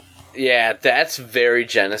cool. Yeah, that's very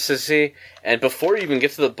Genesis-y. And before you even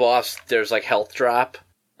get to the boss, there's, like, health drop.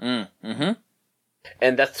 Mm-hmm.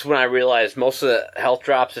 And that's when I realized most of the health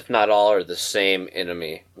drops, if not all, are the same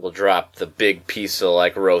enemy. Will drop the big piece of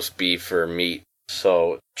like roast beef or meat.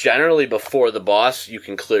 So generally before the boss, you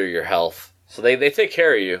can clear your health. So they take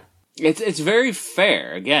care of you. It's very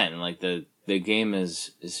fair. Again, like the game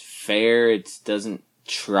is fair. It doesn't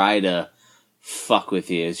try to fuck with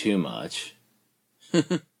you too much.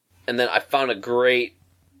 And then I found a great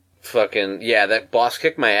that boss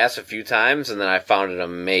kicked my ass a few times, and then I found an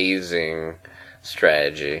amazing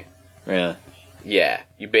strategy. Really? Yeah.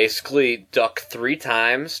 You basically duck 3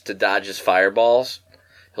 times to dodge his fireballs.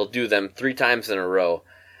 He'll do them 3 times in a row.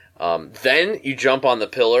 Then you jump on the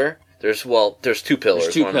pillar. There's 2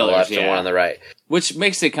 pillars, one on the left and one on the right. Which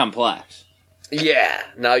makes it complex. Yeah.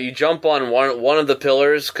 Now you jump on one of the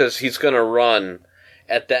pillars because he's going to run.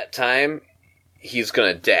 At that time, he's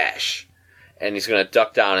going to dash. And he's going to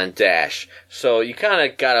duck down and dash. So you kind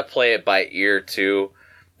of got to play it by ear, too.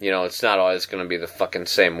 You know, it's not always going to be the fucking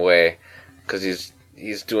same way. Because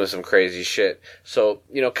he's doing some crazy shit. So,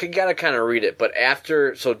 you know, you got to kind of read it. But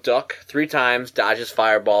duck 3 times, dodge his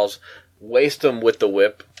fireballs, waste them with the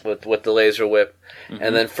whip, with the laser whip. Mm-hmm.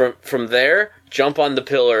 And then from there, jump on the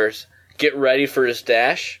pillars, get ready for his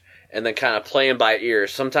dash, and then kind of play him by ear.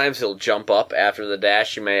 Sometimes he'll jump up after the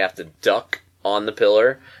dash. You may have to duck on the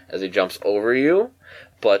pillar as he jumps over you.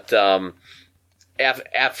 But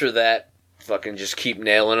after that, fucking just keep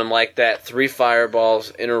nailing him like that. 3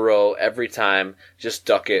 fireballs in a row every time. Just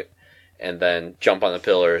duck it, and then jump on the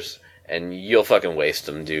pillars, and you'll fucking waste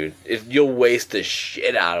them, dude. You'll waste the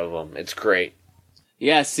shit out of them. It's great.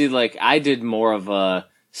 Yeah, see, like, I did more of a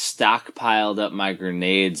stockpiled up my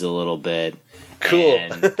grenades a little bit. Cool.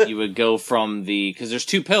 And you would go from because there's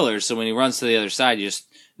 2 pillars, so when he runs to the other side,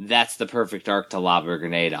 that's the perfect arc to lob a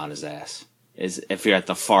grenade on his ass. Is if you're at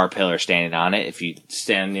the far pillar standing on it. If you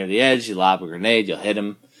stand near the edge, you lob a grenade, you'll hit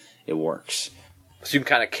him. It works. So you can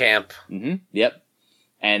kind of camp. Mm-hmm. Yep.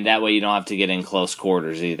 And that way you don't have to get in close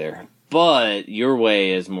quarters either. But your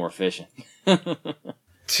way is more efficient.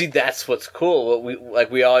 See, that's what's cool.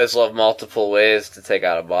 We always love multiple ways to take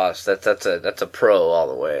out a boss. That's a pro all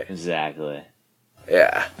the way. Exactly.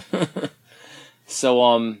 Yeah.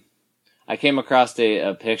 So I came across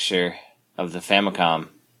a picture of the Famicom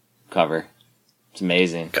cover. It's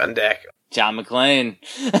amazing. Gun deck. John McClane.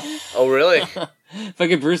 Oh, really?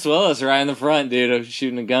 Fucking Bruce Willis right in the front, dude. I'm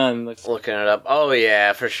shooting a gun. Looking it up. Oh,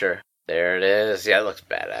 yeah, for sure. There it is. Yeah, it looks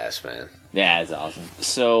badass, man. Yeah, it's awesome.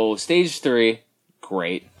 So, stage 3,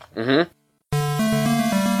 great. Mm-hmm.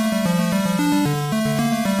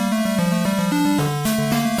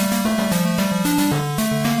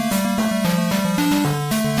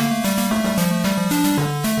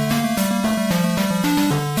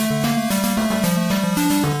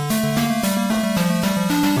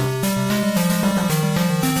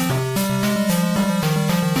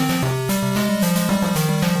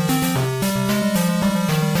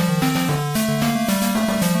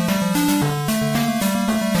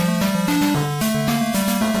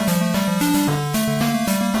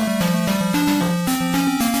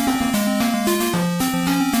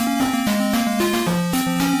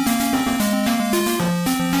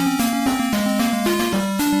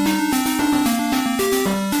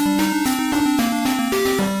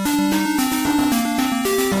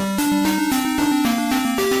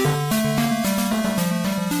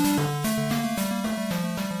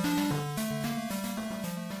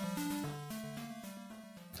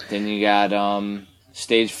 Then you got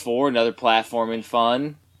stage 4, another platforming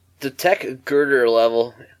fun. The tech girder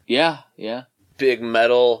level. Yeah. Big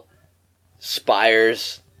metal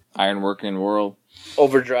spires. Ironworking World.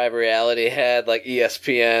 Overdrive Reality had like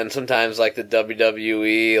ESPN, sometimes like the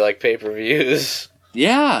WWE, like pay-per-views.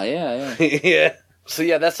 Yeah. Yeah. So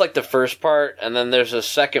yeah, that's like the first part, and then there's a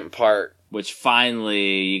second part. Which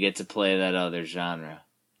finally you get to play that other genre.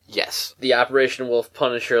 Yes. The Operation Wolf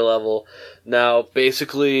Punisher level. Now,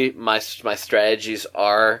 basically, my strategies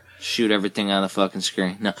are... shoot everything on the fucking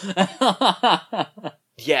screen. No.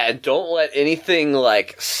 Yeah, and don't let anything,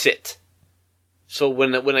 like, sit. So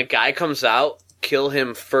when a guy comes out, kill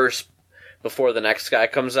him first before the next guy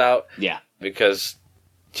comes out. Yeah. Because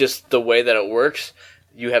just the way that it works,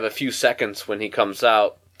 you have a few seconds when he comes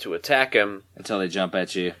out to attack him. Until they jump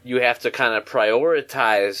at you. You have to kind of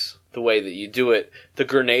prioritize the way that you do it. The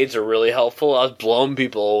grenades are really helpful. I was blowing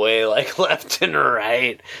people away like left and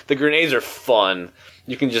right. The grenades are fun.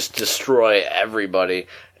 You can just destroy everybody.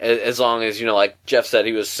 As long as, like Jeff said,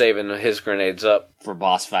 he was saving his grenades up. For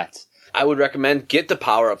boss fights. I would recommend get the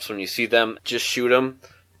power-ups when you see them. Just shoot them.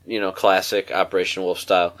 Classic Operation Wolf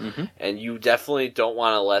style. Mm-hmm. And you definitely don't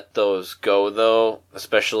want to let those go, though.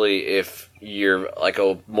 Especially if you're like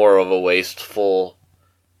more of a wasteful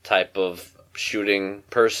type of shooting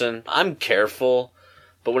person. I'm careful,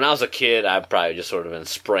 but when I was a kid, I've probably just sort of been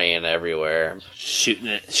spraying everywhere. Shooting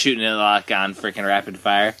it like on freaking rapid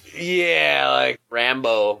fire. Yeah, like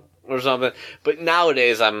Rambo or something. But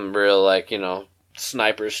nowadays, I'm real, like,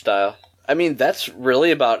 sniper style. I mean, that's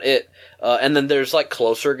really about it. And then there's, like,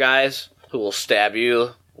 closer guys who will stab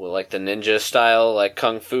you with, like, the ninja style, like,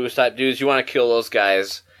 kung fu type dudes. You want to kill those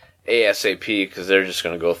guys ASAP because they're just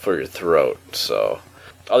going to go for your throat. So,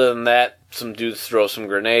 other than that, some dudes throw some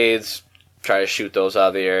grenades. Try to shoot those out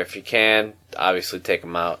of the air if you can. Obviously, take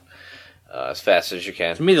them out as fast as you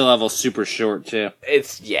can. To me, the level's super short, too.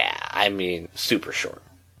 It's, super short.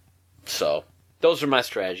 So, those are my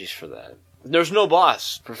strategies for that. There's no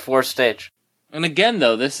boss for 4th stage. And again,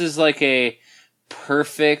 though, this is like a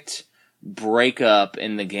perfect breakup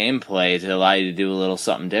in the gameplay to allow you to do a little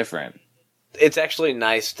something different. It's actually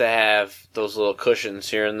nice to have those little cushions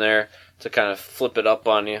here and there to kind of flip it up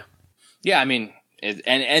on you. Yeah, I mean,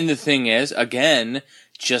 and the thing is, again,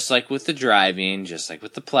 just like with the driving, just like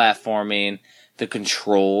with the platforming, the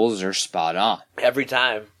controls are spot on. Every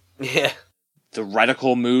time. Yeah. The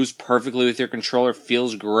reticle moves perfectly with your controller,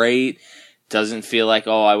 feels great. Doesn't feel like,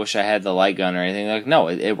 oh, I wish I had the light gun or anything. Like, no,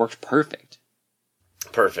 it works perfect.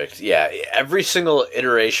 Perfect, yeah. Every single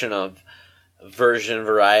iteration of version,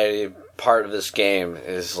 variety, part of this game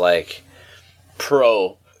is, like,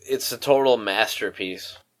 pro. It's a total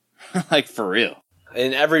masterpiece. Like, for real.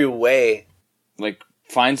 In every way. Like,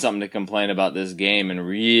 find something to complain about this game, and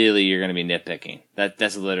really you're going to be nitpicking.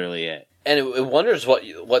 That's literally it. And it wonders what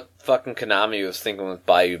fucking Konami was thinking with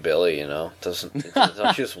Bayou Billy, don't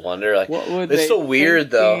you just wonder? Like, it's so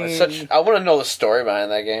weird though. I want to know the story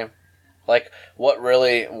behind that game. Like,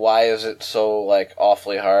 why is it so, like,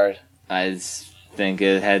 awfully hard? I think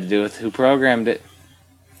it had to do with who programmed it.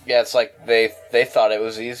 Yeah, it's like they thought it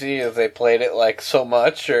was easy if they played it, like, so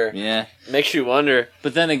much, or... Yeah. Makes you wonder.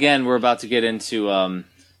 But then again, we're about to get into,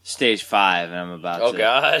 Stage 5, and I'm about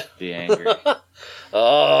to be angry.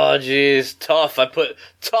 Oh, jeez. Tough. I put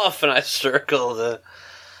tough and I circled it.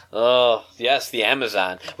 Oh, yes, the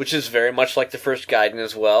Amazon, which is very much like the first Gaiden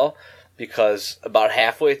as well, because about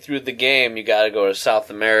halfway through the game, you gotta go to South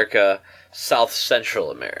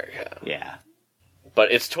Central America. Yeah.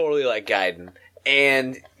 But it's totally like Gaiden,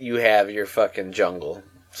 and you have your fucking jungle.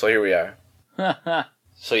 So here we are.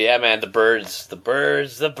 So yeah, man, the birds. The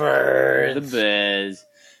birds.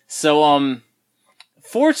 So,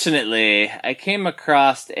 fortunately, I came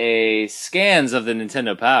across scans of the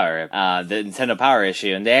Nintendo Power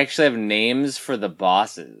issue, and they actually have names for the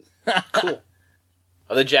bosses. Cool.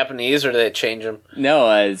 Are they Japanese, or do they change them?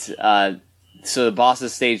 No, so the boss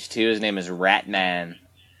of Stage 2, his name is Ratman,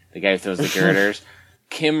 the guy who throws the girders.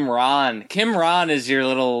 Kimron. Kimron is your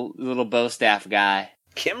little bow staff guy.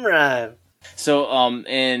 Kimron. So,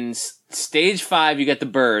 in Stage 5, you get the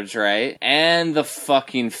birds, right? And the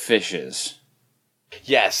fucking fishes.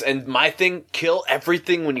 Yes, and my thing, kill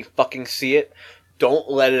everything when you fucking see it. Don't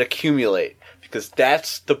let it accumulate, because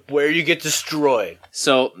that's where you get destroyed.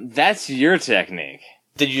 So, that's your technique.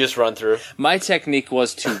 Did you just run through? My technique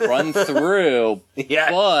was to run through,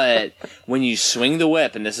 yeah. But when you swing the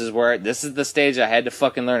whip, and this is the stage I had to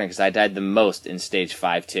fucking learn it, because I died the most in Stage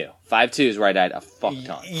 5-2. 5-2 is where I died a fuck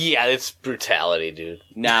ton. Yeah, it's brutality, dude.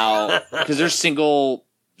 Now, because there's single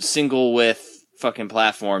with fucking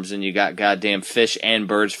platforms, and you got goddamn fish and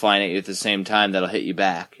birds flying at you at the same time that'll hit you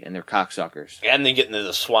back, and they're cocksuckers. And then get into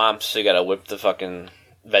the swamps, so you gotta whip the fucking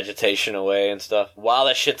vegetation away and stuff while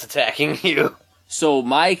that shit's attacking you. So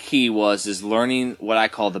my key is learning what I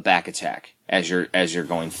call the back attack as you're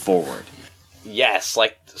going forward. Yes,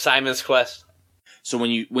 like Simon's Quest. So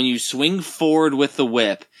when you swing forward with the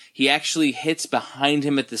whip, he actually hits behind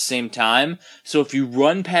him at the same time. So if you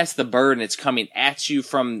run past the bird and it's coming at you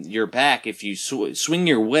from your back, if you swing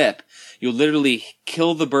your whip, you'll literally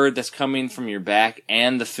kill the bird that's coming from your back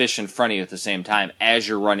and the fish in front of you at the same time as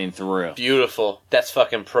you're running through. Beautiful. That's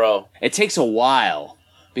fucking pro. It takes a while.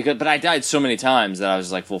 But I died so many times that I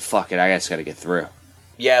was like, well, fuck it, I just gotta get through.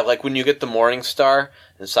 Yeah, like when you get the Morning Star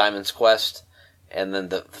in Simon's Quest, and then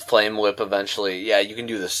the Flame Whip eventually, yeah, you can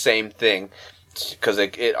do the same thing, because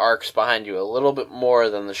it arcs behind you a little bit more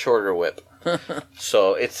than the shorter whip.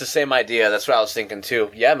 So it's the same idea, that's what I was thinking too.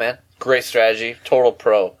 Yeah, man, great strategy, total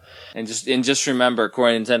pro. And just remember,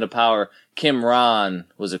 according to Nintendo Power, Kimron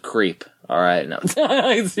was a creep. All right, no.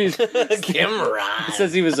 Kimron. It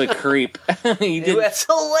says he was a creep. That's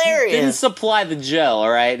hilarious. Didn't supply the gel, all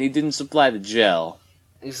right? He didn't supply the gel.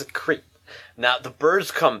 He's a creep. Now, the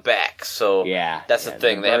birds come back, so that's the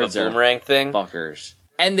thing. They have a boomerang thing. Fuckers.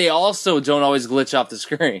 And they also don't always glitch off the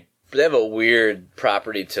screen. weird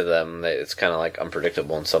property to them that it's kind of like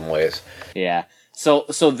unpredictable in some ways. Yeah. So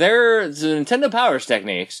there's the Nintendo Powers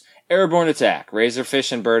techniques. Airborne attack.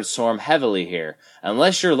 Razorfish and birds swarm heavily here.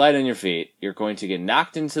 Unless you're light on your feet, you're going to get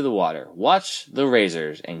knocked into the water. Watch the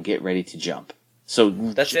razors and get ready to jump. So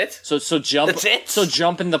that's it. So jump. That's it? So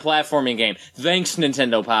jump in the platforming game. Thanks,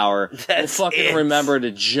 Nintendo Power. That's we'll fucking it. remember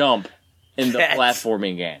to jump in the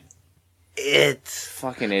platforming game. It's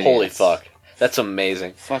Fucking idiots. holy fuck. That's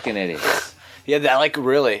amazing. Fucking idiots. Yeah, that like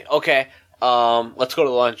really. Okay. Let's go to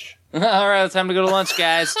lunch. All right, it's time to go to lunch,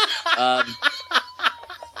 guys.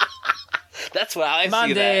 That's what I Come on,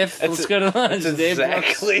 see Dave. that. Let's go to lunch. That's Dave Brooks.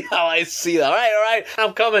 exactly how I see that. All right.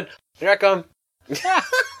 I'm coming. Here I come. Yeah,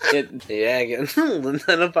 again,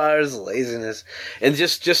 Nintendo Power's laziness. And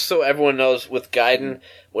just so everyone knows, with Gaiden,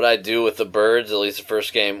 what I do with the birds, at least the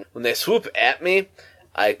first game, when they swoop at me,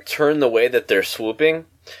 I turn the way that they're swooping,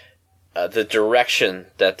 the direction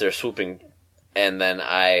that they're swooping, and then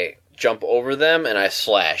I jump over them and I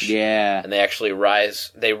slash. Yeah. And they actually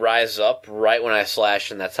rise up right when I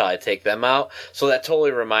slash, and that's how I take them out. So that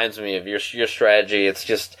totally reminds me of your strategy. It's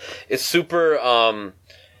super,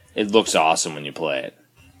 It looks awesome when you play it.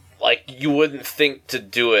 like, you wouldn't think to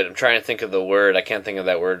do it. I'm trying to think of the word. I can't think of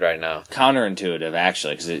that word right now. Counterintuitive,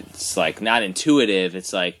 actually, because it's like not intuitive.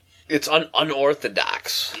 It's like, It's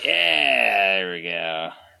unorthodox. yeah, there we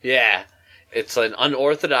go. Yeah. It's an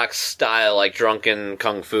unorthodox style, like drunken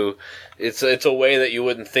kung fu. It's a way that you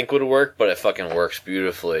wouldn't think would work, but it fucking works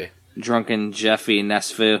beautifully. Drunken Jeffy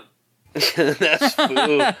Nesfu.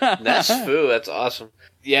 Nesfu, that's awesome.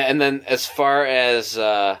 Yeah, and then as far as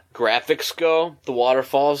graphics go, the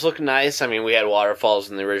waterfalls look nice. I mean, we had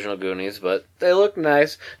waterfalls in the original Goonies, but they look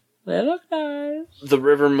nice. They look nice. The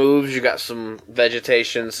river moves. You got some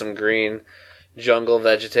vegetation, some green jungle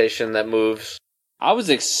vegetation that moves. I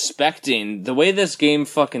was expecting, the way this game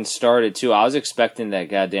fucking started, too, I was expecting that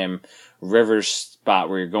goddamn river spot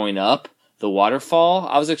where you're going up, the waterfall,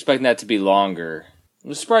 I was expecting that to be longer. It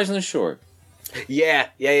was surprisingly short. Yeah,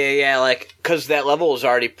 like, because that level was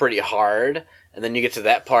already pretty hard, and then you get to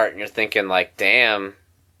that part and you're thinking, like, damn.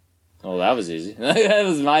 Oh, that was easy. That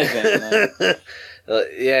was my thing.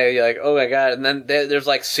 Yeah, you're like, oh my god. And then there's,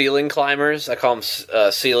 like, ceiling climbers. I call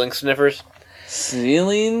them ceiling sniffers.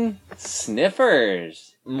 Ceiling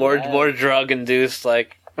sniffers. More Yeah. drug-induced,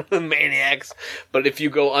 like, maniacs. But if you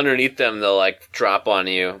go underneath them, they'll, like, drop on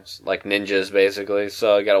you. Like ninjas, basically.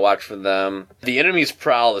 So you gotta watch for them. The enemies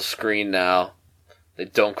prowl the screen now. They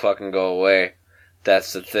don't fucking go away.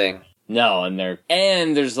 That's the thing. No, and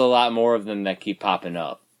there's a lot more of them that keep popping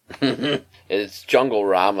up. It's jungle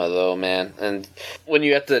Rama, though, man. And when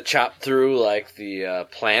you have to chop through, like, the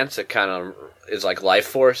plants, it kind of is like Life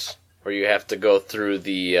Force, where you have to go through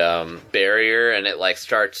the barrier and it, like,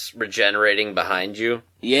 starts regenerating behind you.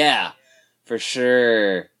 Yeah, for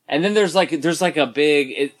sure. And then there's like a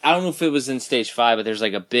big, I don't know if it was in stage 5, but there's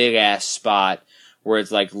like a big ass spot where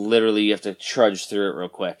it's like literally you have to trudge through it real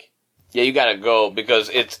quick. Yeah, you gotta go, because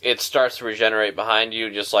it starts to regenerate behind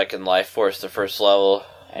you, just like in Life Force, the first level.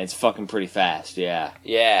 And it's fucking pretty fast, yeah.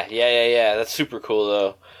 Yeah. That's super cool,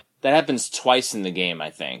 though. That happens twice in the game,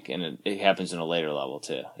 I think, and it happens in a later level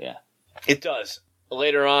too, yeah. It does.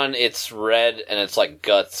 Later on, it's red, and it's like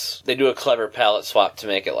guts. They do a clever palette swap to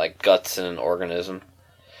make it like guts in an organism.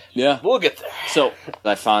 Yeah. We'll get there. So,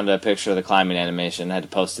 I found a picture of the climbing animation. I had to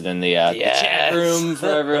post it in the chat room for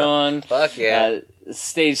everyone. Fuck yeah.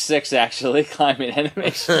 Stage 6, actually, climbing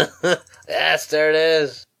animation. Yes, there it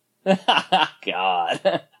is.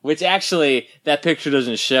 God. Which actually, that picture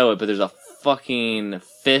doesn't show it, but there's a fucking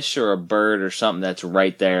fish or a bird or something that's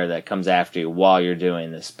right there that comes after you while you're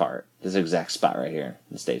doing this part. This exact spot right here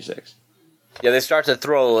in stage 6. Yeah, they start to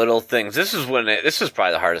throw little things. This is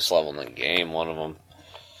probably the hardest level in the game, one of them.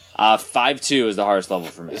 5-2 is the hardest level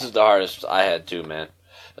for me. This is the hardest I had too, man.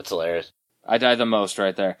 That's hilarious. I died the most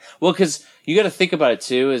right there. Well, because you got to think about it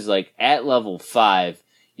too, is like at level 5,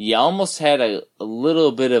 you almost had a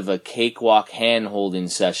little bit of a cakewalk hand-holding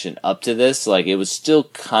session up to this. Like, it was still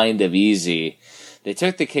kind of easy. They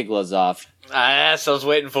took the kid gloves off. I was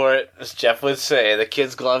waiting for it. As Jeff would say, the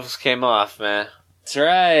kid's gloves came off, man. That's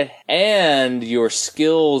right. And your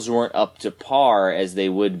skills weren't up to par as they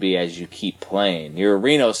would be as you keep playing. You're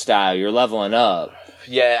Reno style, you're leveling up.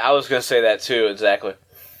 Yeah, I was going to say that too, exactly.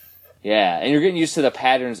 Yeah, and you're getting used to the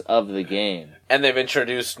patterns of the game. And they've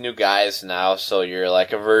introduced new guys now, so you're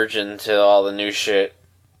like a virgin to all the new shit.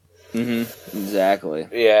 Mm-hmm. Exactly.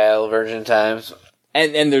 Yeah, virgin times.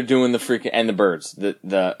 And they're doing the freaking, and the birds, the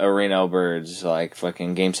Areno birds, like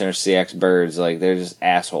fucking Game Center CX birds, like they're just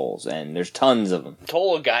assholes, and there's tons of them.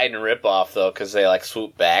 Total Gaiden ripoff though, because they like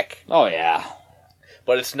swoop back. Oh yeah.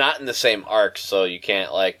 but it's not in the same arc, so you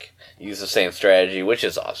can't like use the same strategy, which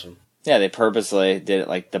is awesome. Yeah, they purposely did it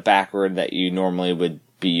like the backward that you normally would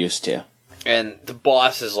be used to. And the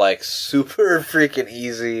boss is like super freaking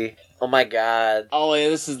easy. Oh my god. Oh, yeah,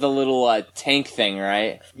 this is the little tank thing,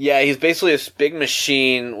 right? Yeah, he's basically this big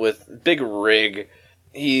machine with big rig.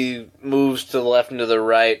 He moves to the left and to the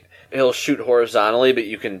right. He'll shoot horizontally, but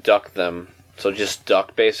you can duck them. So just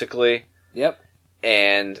duck, basically. Yep.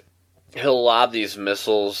 And he'll lob these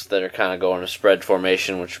missiles that are kind of going in a spread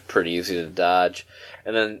formation, which are pretty easy to dodge.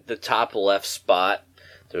 And then the top left spot,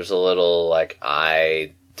 there's a little, like,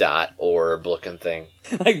 eye dot orb looking thing.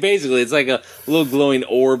 Like, basically, it's like a little glowing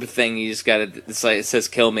orb thing. You just gotta, it's like, it says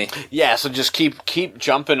kill me. Yeah, so just keep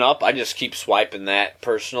jumping up. I just keep swiping that,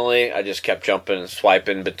 personally. I just kept jumping and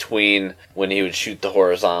swiping between when he would shoot the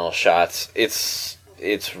horizontal shots. It's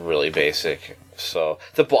really basic. So,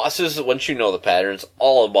 the bosses, once you know the patterns,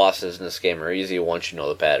 all the bosses in this game are easy once you know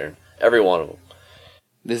the pattern. Every one of them.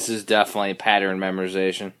 This is definitely pattern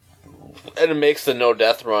memorization. And it makes the no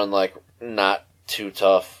death run, like, not too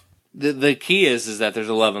tough. The key is that there's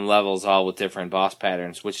 11 levels all with different boss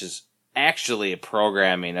patterns, which is actually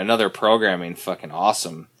another programming fucking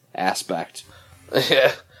awesome aspect.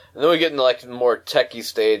 Yeah. And then we get into, like, the more techie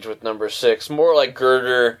stage with number 6. More like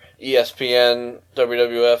Girder, ESPN,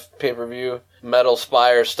 WWF, pay-per-view, Metal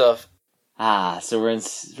Spire stuff. Ah, so we're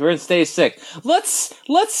in stage 6. Let's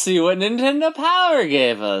see what Nintendo Power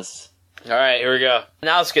gave us. Alright, here we go.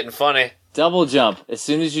 Now it's getting funny. Double jump. As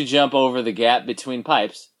soon as you jump over the gap between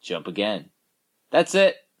pipes, jump again. That's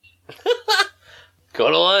it. Go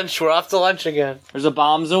to lunch. We're off to lunch again. There's a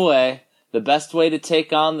bombs away. The best way to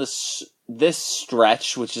take on this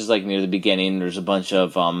stretch, which is like near the beginning, there's a bunch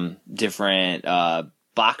of different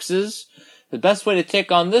boxes. The best way to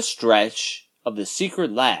take on this stretch of the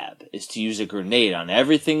secret lab is to use a grenade on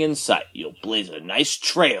everything in sight. You'll blaze a nice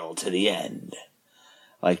trail to the end.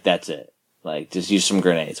 Like, that's it. Like, just use some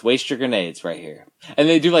grenades. Waste your grenades right here. And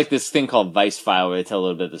they do like this thing called Vice File where they tell a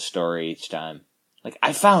little bit of the story each time. Like,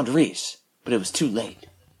 I found Reese, but it was too late.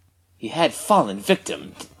 He had fallen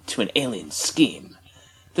victim to an alien scheme.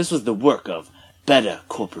 This was the work of Beta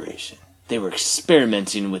Corporation. They were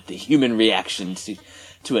experimenting with the human reaction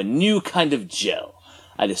to a new kind of gel.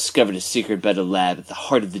 I discovered a secret Beta lab at the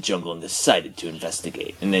heart of the jungle and decided to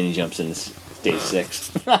investigate. And then he jumps into stage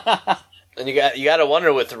 6. And you got to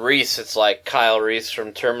wonder with Reese, it's like Kyle Reese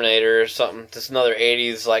from Terminator or something. Just another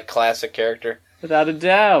 80s like classic character. Without a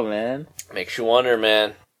doubt, man. Makes you wonder,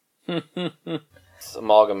 man. It's an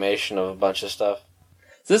amalgamation of a bunch of stuff.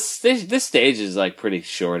 This stage is like pretty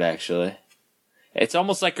short, actually. It's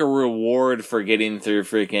almost like a reward for getting through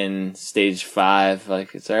freaking stage 5.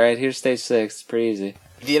 Like, it's alright, here's stage 6. It's pretty easy.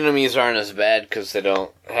 The enemies aren't as bad because they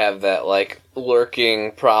don't have that, like,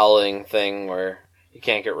 lurking, prowling thing where you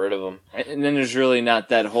can't get rid of them. And then there's really not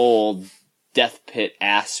that whole death pit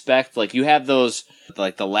aspect. Like, you have those,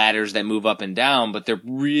 like, the ladders that move up and down, but they're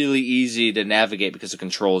really easy to navigate because the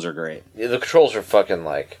controls are great. Yeah, the controls are fucking,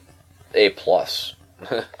 like, A+.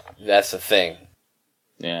 That's the thing.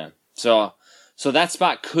 Yeah. So that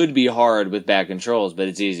spot could be hard with bad controls, but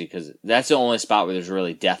it's easy because that's the only spot where there's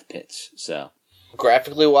really death pits, so.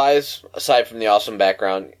 Graphically wise, aside from the awesome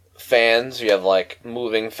background, fans, you have like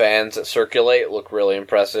moving fans that circulate, look really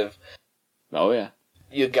impressive. Oh yeah.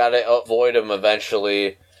 You gotta avoid them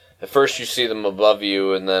eventually. At first you see them above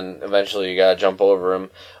you, and then eventually you gotta jump over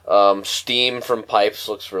them. Steam from pipes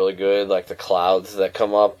looks really good, like the clouds that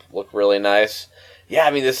come up look really nice. Yeah,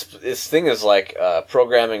 I mean, this thing is like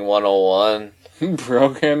programming 101.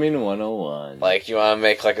 Programming 101. Like, you want to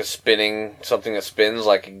make like something that spins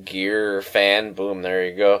like a gear or fan, boom, there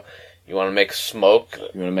you go. You want to make smoke.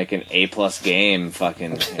 You want to make an A+ game,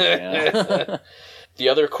 fucking. Yeah. The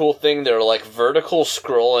other cool thing, they're like vertical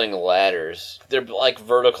scrolling ladders. They're like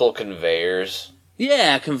vertical conveyors.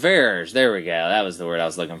 Yeah, conveyors. There we go. That was the word I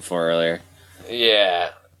was looking for earlier. Yeah,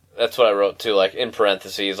 that's what I wrote too, like in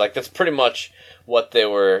parentheses. Like, that's pretty much what they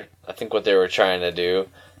were trying to do.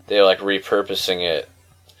 They're like repurposing it,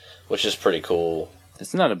 which is pretty cool.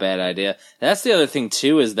 It's not a bad idea. That's the other thing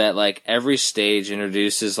too, is that like every stage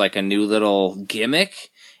introduces like a new little gimmick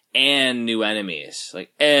and new enemies.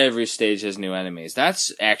 Like every stage has new enemies.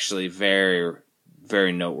 That's actually very,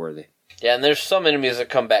 very noteworthy. Yeah, and there's some enemies that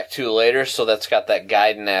come back too later, so that's got that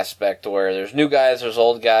guiding aspect where there's new guys, there's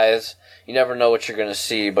old guys. You never know what you're going to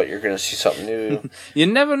see, but you're going to see something new. You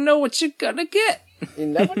never know what you're going to get. You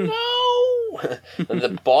never know.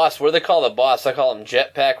 The boss, what do they call the boss? I call him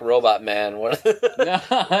Jetpack Robot Man. What?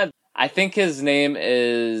 I think his name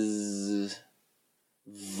is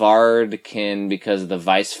Vardkin because the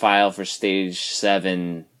Vice file for stage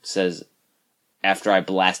 7 says after I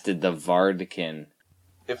blasted the Vardkin.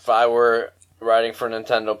 If I were riding for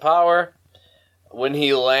Nintendo Power, when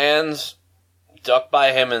he lands, duck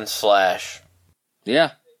by him and slash.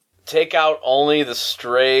 Yeah. Take out only the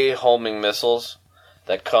stray homing missiles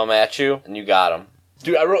that come at you, and you got them.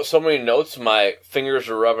 Dude, I wrote so many notes, my fingers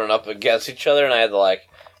were rubbing up against each other, and I had to, like,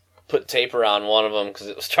 put tape around one of them because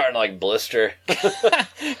it was starting to, like, blister.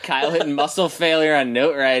 Kyle hitting muscle failure on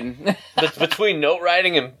note riding. But between note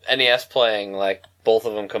riding and NES playing, like, both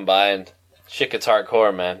of them combined, shit gets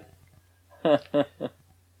hardcore, man.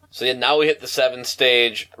 So yeah, now we hit the 7th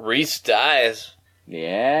stage. Reese dies.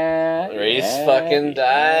 Yeah. Reese fucking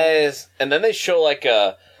dies. And then they show, like,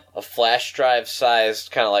 a flash drive sized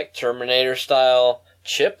kind of like Terminator style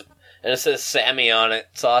chip, and it says Sammy on it.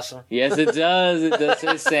 It's awesome. Yes, it does. It does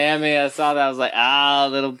say Sammy. I saw that. I was like,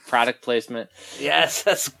 little product placement. Yes,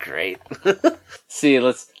 that's great. See,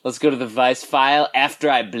 let's go to the Vice file. After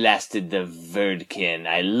I blasted the Vardkin,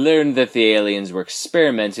 I learned that the aliens were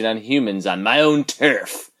experimenting on humans on my own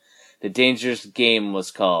turf. The dangerous game was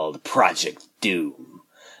called Project Doom.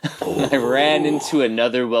 I ran into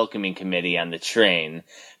another welcoming committee on the train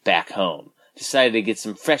back home. Decided to get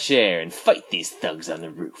some fresh air and fight these thugs on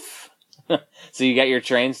the roof. So you got your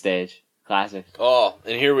train stage. Classic. Oh,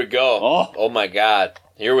 and here we go. Oh my god.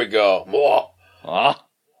 Here we go.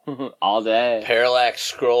 All day.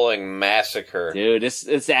 Parallax scrolling massacre. Dude,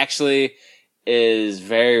 this actually is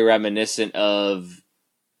very reminiscent of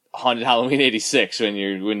Haunted Halloween 86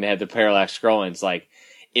 when they had the parallax scrolling. It's like,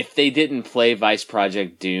 if they didn't play Vice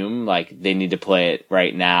Project Doom, like, they need to play it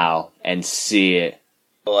right now and see it.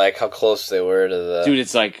 Like how close they were to the... Dude,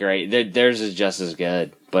 it's like great. Theirs is just as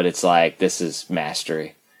good, but it's like, this is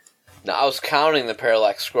mastery. Now, I was counting the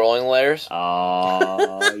parallax scrolling layers.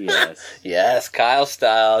 Oh, yes. Yes, Kyle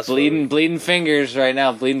style. Bleeding fingers right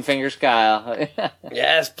now. Bleeding fingers, Kyle.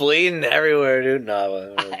 Yes, bleeding everywhere, dude.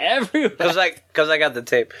 No, everywhere. Because I got the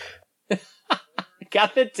tape.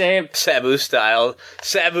 Got the tape. Sabu style.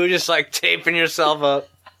 Sabu just like taping yourself up.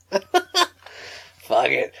 Fuck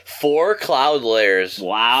it. 4 cloud layers.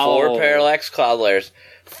 Wow. 4 parallax cloud layers.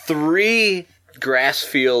 3 grass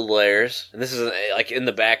field layers. And this is like in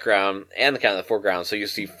the background and the kind of the foreground. So you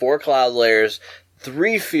see 4 cloud layers,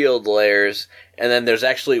 3 field layers, and then there's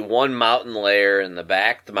actually 1 mountain layer in the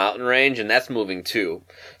back, the mountain range, and that's moving too.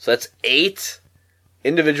 So that's 8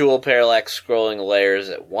 individual parallax scrolling layers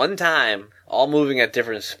at one time, all moving at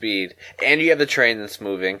different speed, and you have the train that's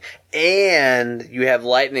moving, and you have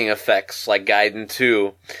lightning effects like Gaiden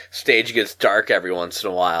 2. Stage gets dark every once in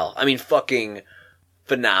a while. I mean, fucking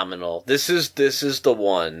phenomenal. This is the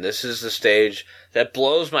one. This is the stage that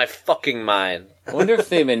blows my fucking mind. I wonder if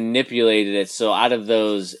they manipulated it so out of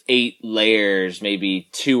those 8 layers, maybe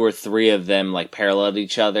 2 or 3 of them like paralleled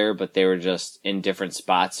each other, but they were just in different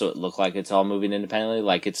spots, so it looked like it's all moving independently.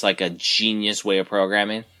 Like it's like a genius way of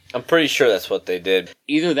programming. I'm pretty sure that's what they did.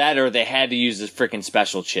 Either that or they had to use this freaking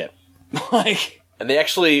special chip. And they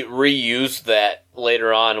actually reused that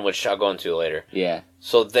later on, which I'll go into later. Yeah.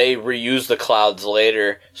 So they reused the clouds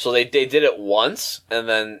later. So they did it once, and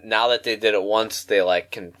then now that they did it once, they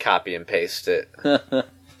like can copy and paste it.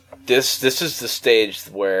 This is the stage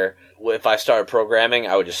where if I started programming,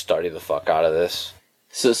 I would just study the fuck out of this.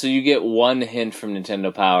 So you get one hint from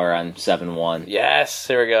Nintendo Power on 7-1. Yes,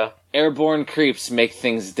 here we go. Airborne creeps make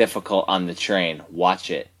things difficult on the train. Watch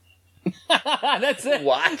it. That's it.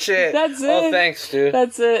 Watch it. That's it. Oh, thanks, dude.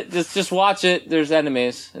 That's it. Just watch it. There's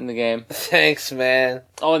enemies in the game. Thanks, man.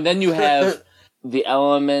 Oh, and then you have the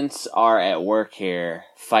elements are at work here.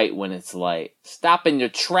 Fight when it's light. Stop in your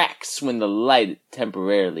tracks when the light is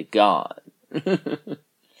temporarily gone.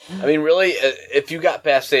 I mean, really, if you got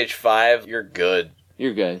past stage 5, you're good.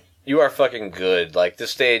 You're good. You are fucking good. Like,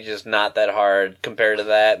 this stage is not that hard compared to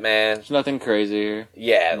that, man. There's nothing crazy here.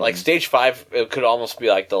 Yeah, like stage 5, it could almost be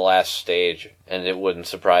like the last stage, and it wouldn't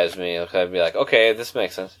surprise me. I'd be like, okay, this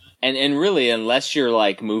makes sense. And really, unless you're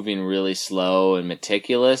like moving really slow and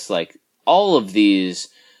meticulous, like all of these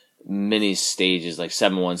mini stages, like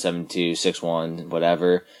 7-1, 7-2, 6-1,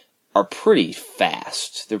 whatever, are pretty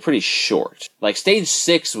fast. They're pretty short. Like stage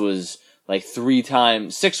 6 was like 3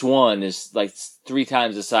 times, 6-1 is like 3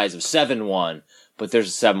 times the size of 7-1, but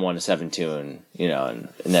there's a 7-1, a 7-2, and you know, and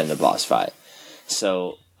then the boss fight.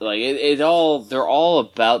 So like it all, they're all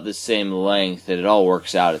about the same length, and it all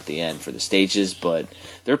works out at the end for the stages, but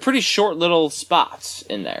they're pretty short little spots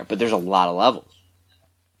in there, but there's a lot of levels.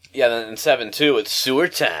 Yeah, then in 7-2, it's sewer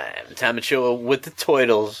time. Time to chill with the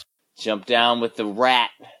toidles. Jump down with the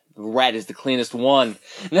rat. The rat is the cleanest one.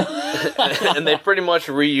 And they pretty much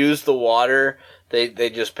reused the water They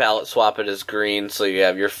just palette swap it as green, so you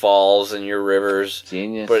have your falls and your rivers.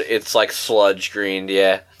 Genius. But it's like sludge green,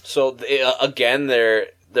 yeah. So again, they're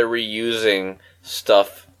reusing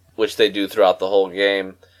stuff which they do throughout the whole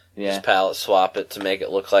game. Yeah. Just palette swap it to make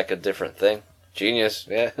it look like a different thing. Genius,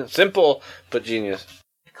 yeah. Simple, but genius.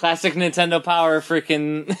 Classic Nintendo Power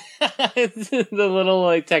freaking the little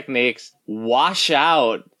like techniques. Wash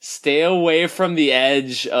out. Stay away from the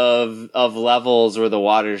edge of levels where the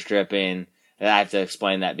water's dripping. And I have to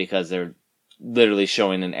explain that because they're literally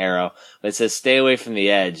showing an arrow. But it says stay away from the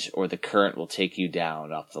edge or the current will take you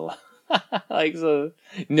down off the like so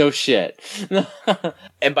no shit.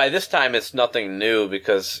 And by this time it's nothing new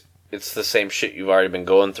because it's the same shit you've already been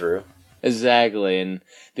going through. Exactly, and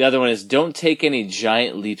the other one is don't take any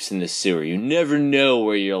giant leaps in the sewer. You never know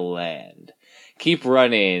where you'll land. Keep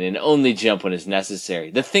running and only jump when it's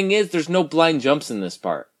necessary. The thing is, there's no blind jumps in this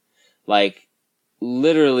part. Like,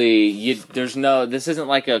 literally, this isn't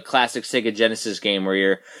like a classic Sega Genesis game where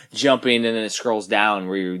you're jumping and then it scrolls down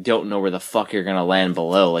where you don't know where the fuck you're gonna land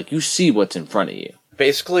below. Like, you see what's in front of you.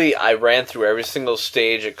 Basically, I ran through every single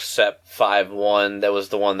stage except 5-1. That was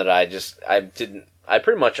the one that I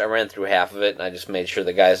ran through half of it, and I just made sure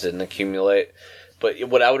the guys didn't accumulate. But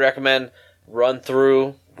what I would recommend, run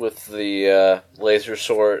through with the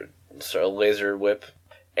laser whip,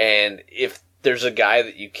 and if there's a guy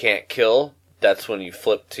that you can't kill, that's when you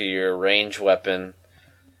flip to your range weapon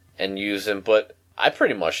and use him. But I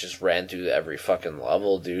pretty much just ran through every fucking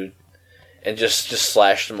level, dude, and just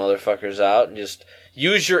slash the motherfuckers out, and just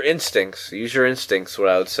use your instincts. Use your instincts, what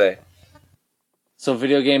I would say. So,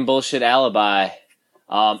 Video Game Bullshit Alibi.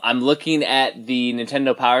 I'm looking at the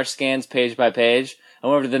Nintendo Power Scans page by page. I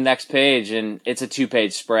went over to the next page, and it's a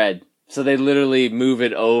 2-page spread. So they literally move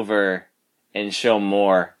it over and show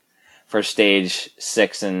more for stage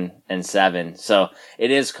 6 and 7. So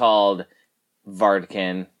it is called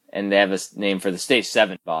Vardkin, and they have a name for the stage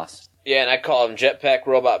 7 boss. Yeah, and I call him Jetpack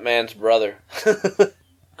Robot Man's brother.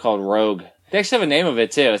 Called Rogue. They actually have a name of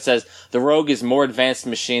it, too. It says, the Rogue is more advanced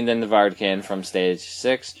machine than the Vardkin from stage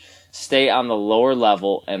 6. Stay on the lower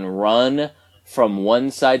level and run from one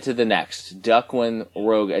side to the next. Duck when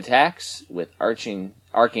Rogue attacks with arcing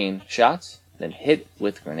shots, then hit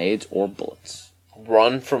with grenades or bullets.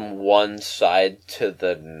 Run from one side to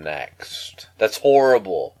the next. That's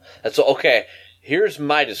horrible. That's okay. Here's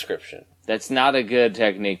my description. That's not a good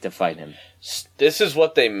technique to fight him. This is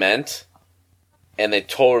what they meant, and they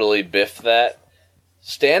totally biffed that.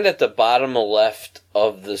 Stand at the bottom left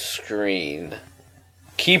of the screen.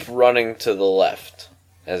 Keep running to the left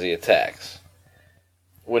as he attacks.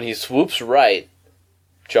 When he swoops right,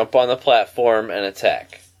 jump on the platform and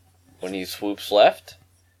attack. When he swoops left,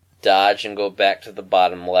 dodge and go back to the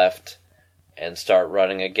bottom left and start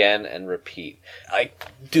running again and repeat.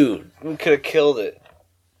 Dude, we could have killed it.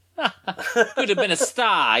 Could have been a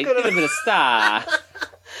star. He could have been a star.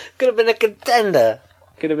 Could have been a contender.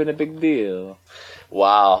 Could have been a big deal.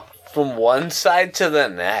 Wow. From one side to the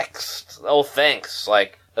next. Oh, thanks.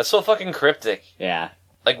 Like, that's so fucking cryptic. Yeah.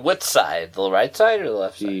 Like, what side? The right side or the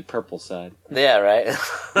left side? The purple side. Yeah, right?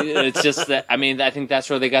 It's just that, I mean, I think that's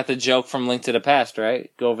where they got the joke from Link to the Past,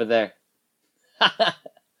 right? Go over there.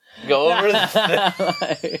 Go over there.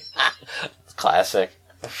 It's classic.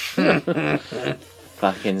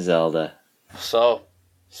 Fucking Zelda. So,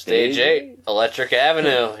 stage 8, Electric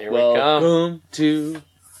Avenue. Here we come. Welcome to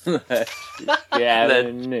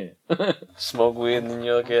Avenue. Smoke weed and then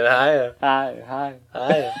you'll get higher. Hi.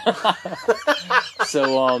 Higher.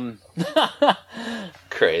 So,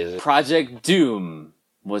 Crazy. Project Doom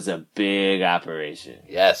was a big operation.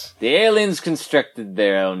 Yes. The aliens constructed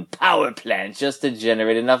their own power plant just to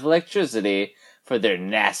generate enough electricity for their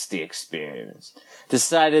nasty experiments.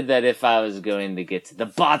 Decided that if I was going to get to the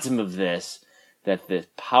bottom of this, that the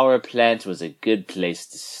power plant was a good place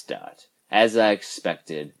to start. As I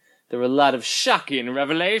expected, there were a lot of shocking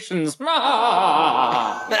revelations.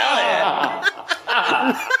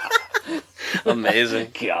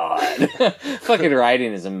 Amazing. God. Fucking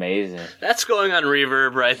writing is amazing. That's going on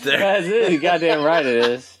Reverb right there. That's it. You goddamn right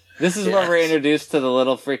it is. This is where we're introduced to the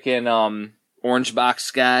little freaking orange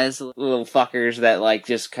box guys, little fuckers that like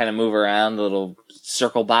just kind of move around, the little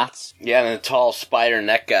circle bots. Yeah, and the tall spider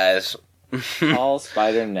neck guys. Tall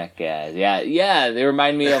spider neck guys. Yeah, they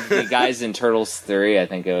remind me of the guys in Turtles 3, I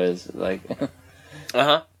think it was. Like,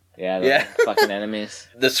 uh-huh. Yeah, the fucking enemies.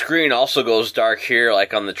 The screen also goes dark here,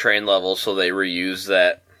 like on the train level, so they reuse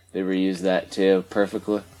that. They reuse that too,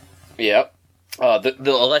 perfectly. Yep. The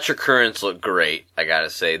electric currents look great, I gotta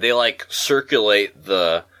say. They, like, circulate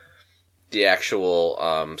the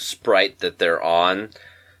actual sprite that they're on,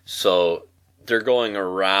 so they're going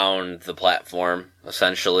around the platform,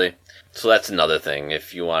 essentially. So that's another thing,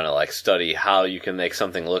 if you want to, like, study how you can make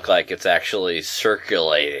something look like it's actually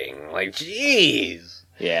circulating. Like, jeez!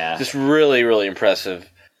 Yeah. Just really, really impressive.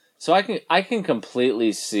 So I can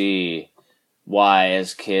completely see why,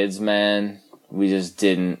 as kids, man, we just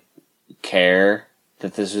didn't care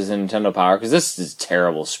that this was in Nintendo Power, because this is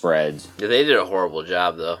terrible spreads. Yeah, they did a horrible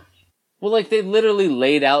job, though. Well, like, they literally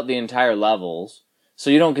laid out the entire levels, so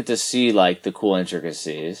you don't get to see, like, the cool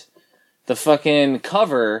intricacies. The fucking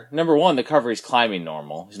cover, number one, the cover he's climbing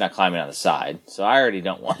normal. He's not climbing on the side, so I already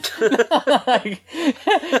don't want like,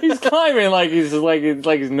 he's climbing like he's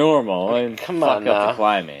normal. And come on fuck up now. the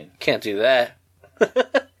climbing. Can't do that.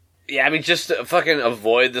 Yeah, I mean, just fucking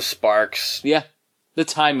avoid the sparks. Yeah. The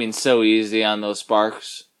timing's so easy on those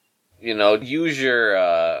sparks. You know, use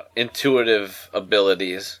your intuitive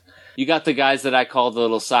abilities. You got the guys that I call the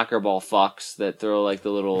little soccer ball fucks that throw like the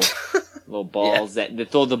little balls that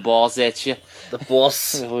throw the balls at you. The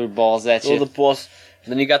boss. The little balls at you. The boss.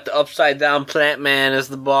 And then you got the upside down plant man as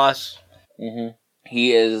the boss. Mm-hmm.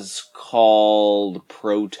 He is called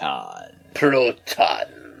Proton. Proton.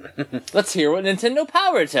 Let's hear what Nintendo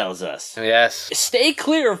Power tells us. Yes. Stay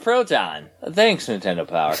clear of Proton. Thanks, Nintendo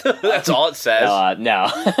Power. That's all it says. No.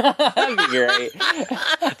 That'd be great.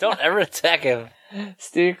 Don't ever attack him.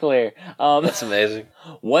 Steer clear. That's amazing.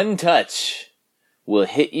 One touch will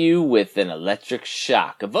hit you with an electric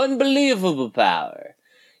shock of unbelievable power.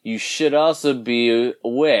 You should also be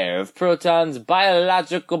aware of Proton's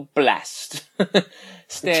biological blast.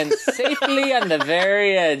 Stand safely on the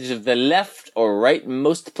very edge of the left or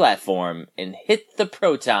rightmost platform and hit the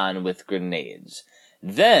Proton with grenades.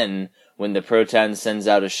 Then, when the Proton sends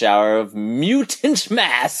out a shower of mutant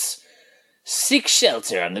mass, seek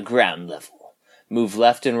shelter on the ground level. Move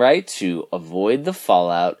left and right to avoid the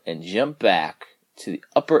fallout and jump back to the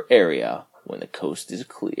upper area when the coast is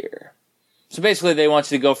clear. So basically they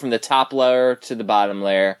want you to go from the top layer to the bottom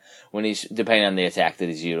layer when he's, depending on the attack that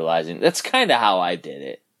he's utilizing. That's kind of how I did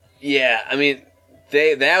it. Yeah, I mean,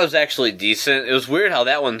 that was actually decent. It was weird how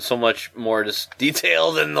that one's so much more just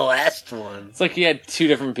detailed than the last one. It's like you had two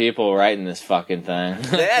different people writing this fucking thing.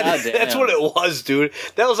 That's what it was, dude.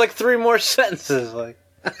 That was like 3 more sentences. Like,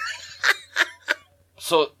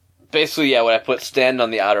 so basically, yeah, when I put stand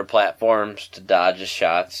on the outer platforms to dodge his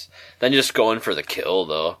shots, then just going for the kill,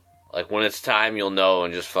 though. Like, when it's time, you'll know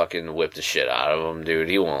and just fucking whip the shit out of him, dude.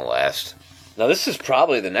 He won't last. Now, this is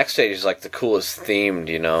probably, the next stage is like the coolest themed,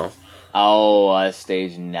 you know? Oh,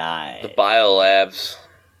 stage 9. The biolabs.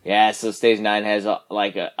 Yeah, so stage 9 has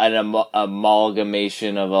an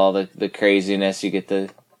amalgamation of all the craziness. You get the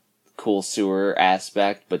cool sewer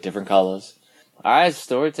aspect, but different colors. Alright,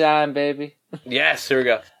 story time, baby. Yes, here we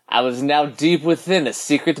go. I was now deep within a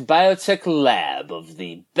secret biotech lab of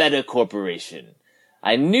the Beta Corporation.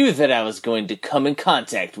 I knew that I was going to come in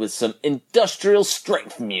contact with some industrial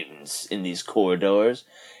strength mutants in these corridors,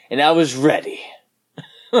 and I was ready.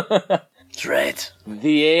 That's right.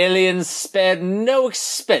 The aliens spared no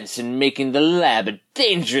expense in making the lab a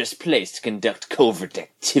dangerous place to conduct covert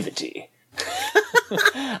activity.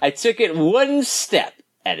 I took it one step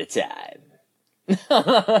at a time.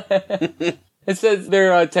 It says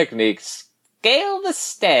their techniques. Scale the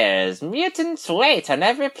stairs. Mutants wait on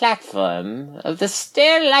every platform of the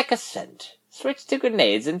stair-like ascent. Switch to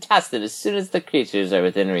grenades and toss them as soon as the creatures are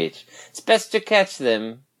within reach. It's best to catch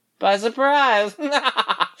them by surprise. God.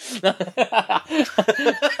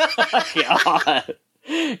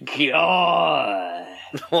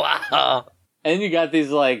 Wow. And you got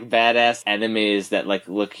these, like, badass enemies that, like,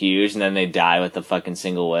 look huge and then they die with the fucking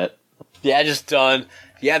single whip. Yeah, just done.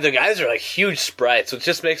 Yeah, the guys are like huge sprites, which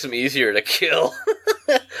just makes them easier to kill.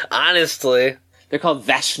 Honestly. They're called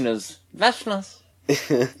Vashnas. Vashnas.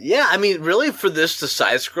 Yeah, I mean, really, for this to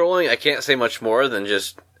side-scrolling, I can't say much more than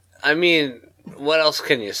just... I mean, what else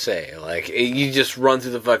can you say? Like, you just run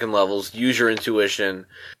through the fucking levels, use your intuition.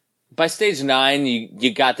 By stage 9,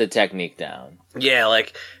 you got the technique down. Yeah,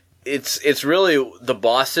 like, it's really... The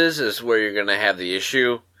bosses is where you're gonna have the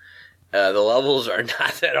issue. The levels are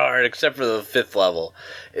not that hard, except for the 5th level.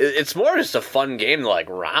 It's more just a fun game to, like,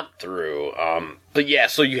 romp through. But yeah,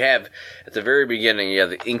 so you have, at the very beginning, you have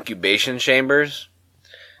the incubation chambers.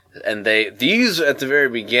 And these, at the very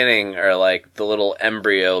beginning, are, like, the little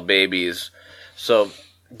embryo babies. So,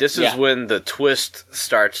 this is when the twist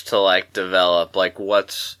starts to, like, develop. Like,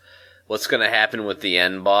 what's gonna happen with the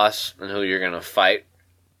end boss, and who you're gonna fight.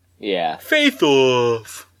 Yeah. Faith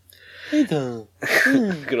off! Good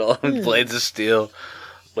old Blades of Steel.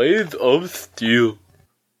 Blades of Steel.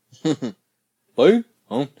 What?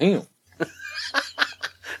 Oh, damn.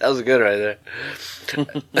 That was good right there.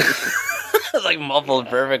 It's like muffled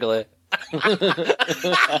perfectly.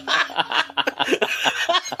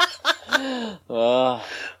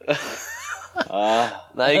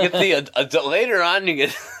 Now you get the later on you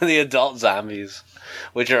get the adult zombies,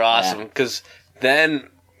 which are awesome because then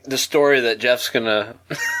the story that Jeff's gonna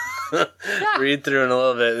read through in a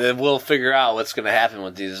little bit, then we'll figure out what's gonna happen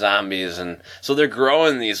with these zombies, and so they're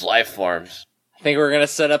growing these life forms. I think we're gonna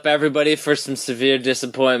set up everybody for some severe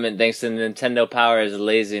disappointment thanks to Nintendo Power's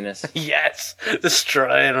laziness. Yes,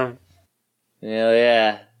 destroying them.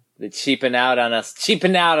 Yeah. They cheaping out on us,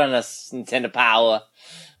 Nintendo Power.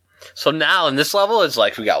 So now in this level, it's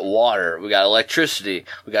like we got water, we got electricity,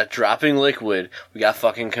 we got dropping liquid, we got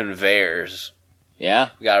fucking conveyors. Yeah.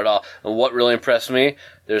 We got it all. And what really impressed me,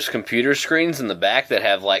 there's computer screens in the back that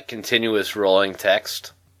have like continuous rolling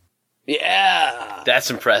text. Yeah.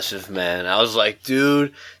 That's impressive, man. I was like,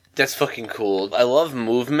 dude, that's fucking cool. I love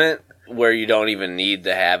movement where you don't even need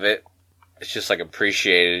to have it. It's just like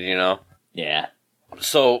appreciated, you know? Yeah.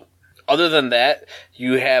 So, other than that,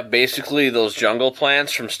 you have basically those jungle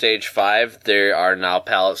plants from stage 5. They are now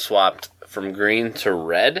palette swapped from green to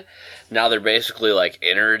red. Now they're basically like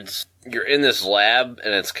innards. You're in this lab,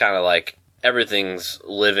 and it's kind of like everything's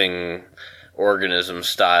living organism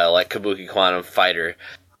style, like Kabuki Quantum Fighter.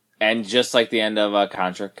 And just like the end of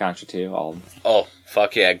Contra 2, all. Oh,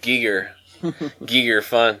 fuck yeah, Giger. Giger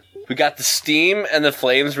fun. We got the steam and the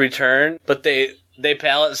flames return, but they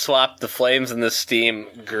palette swapped the flames and the steam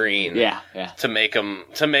green. Yeah. To make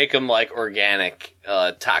them like organic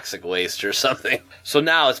toxic waste or something. So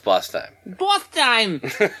now it's boss time. Boss time!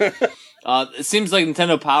 It seems like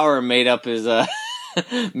Nintendo Power made up his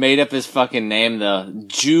fucking name though.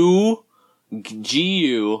 Ju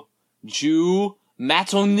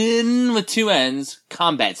Matonin with 2 N's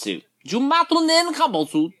combat suit. Ju Matonin combat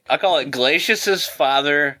suit. I call it Glacius's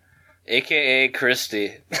father, aka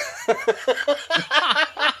Christy.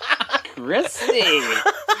 Christy.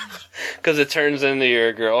 Because it turns into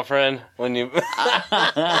your girlfriend when you...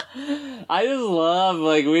 I just love,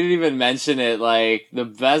 like, we didn't even mention it, like, the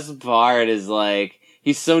best part is, like,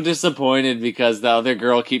 he's so disappointed because the other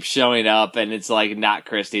girl keeps showing up and it's, like, not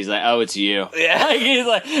Christy. He's like, oh, it's you. Yeah.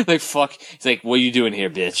 Like, he's like, fuck. He's like, what are you doing here,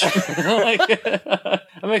 bitch? Like,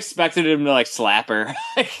 I'm expecting him to, like, slap her.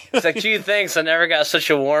 It's like, gee, thanks, I never got such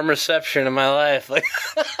a warm reception in my life. Like,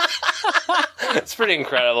 it's pretty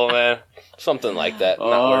incredible, man. Something like that.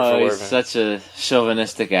 Not word for word, he's man. such a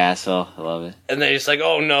chauvinistic asshole. I love it. And then he's like,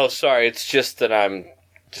 oh, no, sorry, it's just that I'm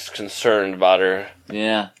just concerned about her.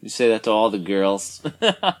 Yeah, you say that to all the girls.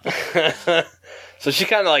 So she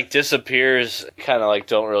kind of, like, disappears, kind of, like,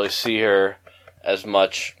 don't really see her as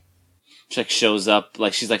much. She, like, shows up,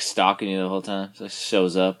 like, she's, like, stalking you the whole time. She, like,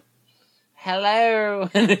 shows up. Hello!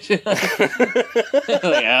 And then she's like,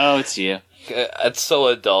 oh, it's you. It's so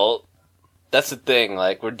adult. That's the thing,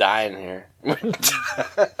 like, we're dying here.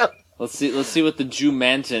 Let's see what the Jew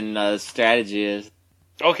Manton strategy is.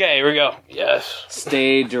 Okay, here we go. Yes.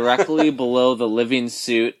 Stay directly below the living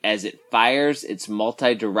suit as it fires its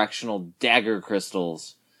multi-directional dagger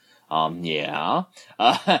crystals. After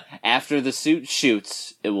the suit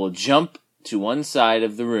shoots, it will jump to one side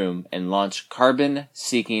of the room and launch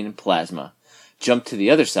carbon-seeking plasma. Jump to the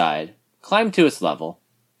other side, climb to its level,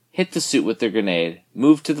 hit the suit with the grenade,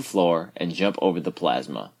 move to the floor, and jump over the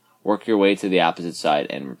plasma. Work your way to the opposite side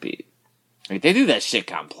and repeat. Like, they do that shit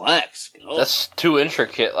complex. That's too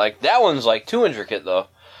intricate. Like, that one's, like, too intricate, though.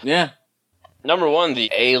 Yeah. Number one,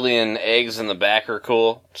 the alien eggs in the back are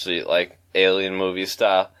cool. See, like, alien movie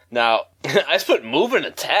style. Now, I just put move and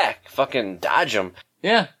attack. Fucking dodge them.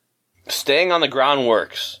 Yeah. Staying on the ground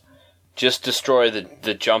works. Just destroy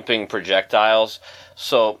the jumping projectiles.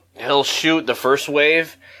 So, he'll shoot the first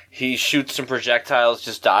wave. He shoots some projectiles,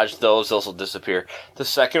 just dodge those. Those will disappear. The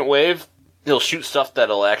second wave, he'll shoot stuff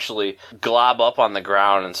that'll actually glob up on the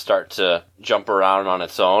ground and start to jump around on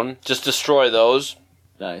its own. Just destroy those.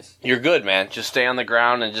 Nice. You're good, man. Just stay on the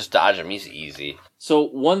ground and just dodge him. He's easy. So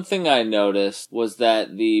one thing I noticed was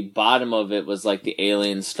that the bottom of it was like the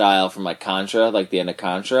alien style from like Contra, like the end of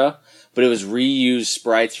Contra, but it was reused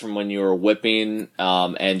sprites from when you were whipping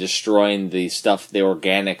and destroying the stuff, the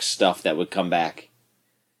organic stuff that would come back.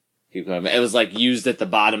 Keep going. It was like used at the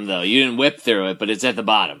bottom though. You didn't whip through it, but it's at the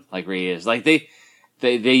bottom, like reused. Like they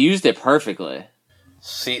used it perfectly.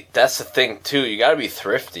 See, that's the thing too. You gotta be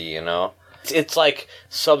thrifty, you know? It's like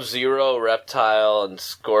Sub-Zero, Reptile, and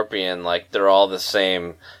Scorpion, like they're all the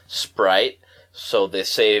same sprite. So they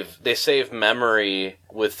save memory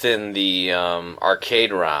within the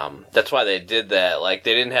arcade ROM. That's why they did that. Like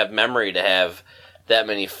they didn't have memory to have that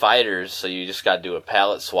many fighters, so you just gotta do a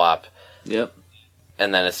palette swap. Yep.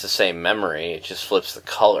 And then it's the same memory, it just flips the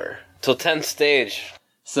color. Till 10th stage.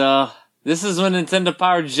 So, this is when Nintendo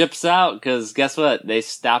Power jips out, because guess what? They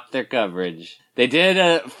stopped their coverage. They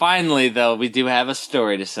did, finally, though, we do have a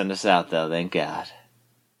story to send us out, though, thank God.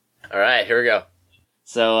 Alright, here we go.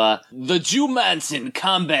 So, the Jumanson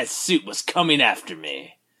combat suit was coming after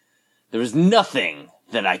me. There was nothing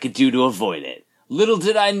that I could do to avoid it. Little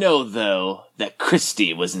did I know, though, that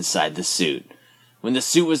Christy was inside the suit. When the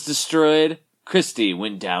suit was destroyed, Christy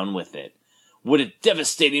went down with it. What a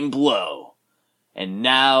devastating blow. And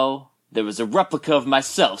now, there was a replica of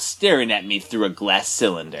myself staring at me through a glass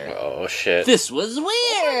cylinder. Oh, shit. This was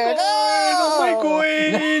weird! Oh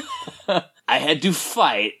my God! I had to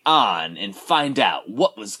fight on and find out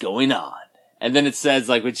what was going on. And then it says,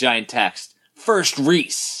 like with giant text, first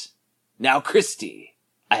Reese, now Christy.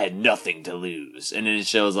 I had nothing to lose. And then it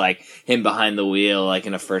shows like him behind the wheel, like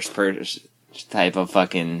in a first person type of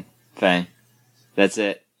fucking thing. That's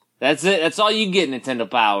it. That's it. That's all you get, Nintendo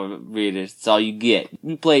Power readers. That's all you get.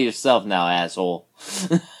 You play yourself now, asshole.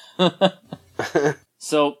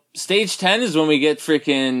 So, stage 10 is when we get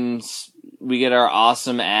our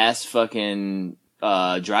awesome ass fucking,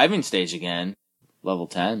 driving stage again. Level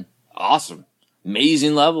 10. Awesome.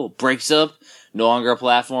 Amazing level. Breaks up. No longer a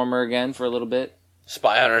platformer again for a little bit.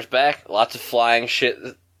 Spy Hunter's back. Lots of flying shit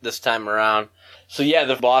this time around. So yeah,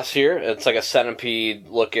 the boss here, it's like a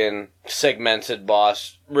centipede-looking, segmented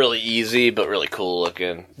boss. Really easy, but really cool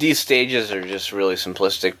looking. These stages are just really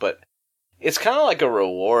simplistic, but it's kind of like a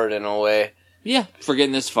reward in a way. Yeah, for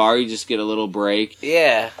getting this far, you just get a little break.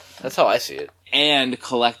 Yeah, that's how I see it. And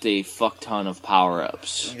collect a fuck ton of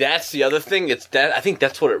power-ups. That's the other thing. I think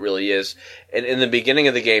that's what it really is. And in the beginning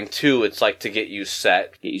of the game, too, it's like to get you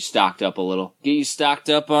set. Get you stocked up a little. Get you stocked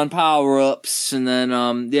up on power-ups, and then,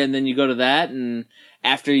 and then you go to that, and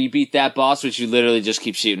after you beat that boss, which you literally just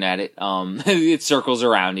keep shooting at it, it circles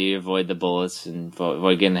around you, avoid the bullets, and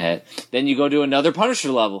avoid getting hit. Then you go to another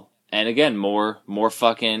Punisher level. And again, more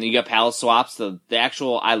fucking, you got palette swaps. The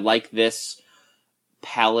actual, I like this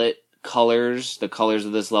palette colors, the colors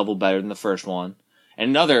of this level better than the first one.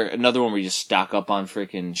 And another one where you just stock up on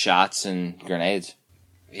freaking shots and grenades.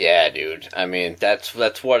 Yeah, dude. I mean, that's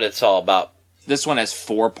what it's all about. This one has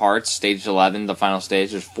 4 parts. Stage 11, the final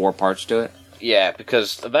stage, there's 4 parts to it. Yeah,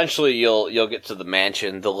 because eventually you'll get to the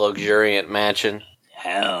mansion, the luxuriant mansion.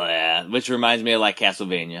 Hell yeah. Which reminds me of like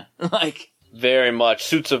Castlevania. Like, very much.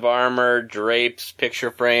 Suits of armor, drapes,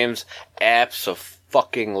 picture frames,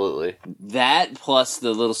 abso-fucking-lutely. That plus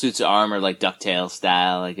the little suits of armor, like DuckTales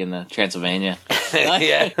style, like in the Transylvania. Like,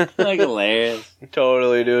 yeah. Like hilarious.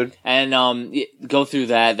 Totally, dude. And go through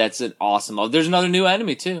that. That's an awesome. There's another new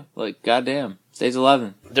enemy too. Like, goddamn. Stage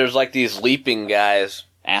 11. There's like these leaping guys.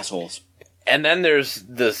 Assholes. And then there's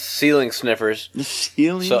the ceiling sniffers. The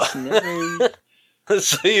ceiling sniffers.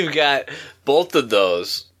 So you've got both of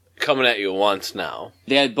those coming at you once now.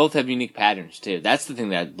 They both have unique patterns too. That's the thing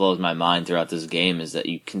that blows my mind throughout this game, is that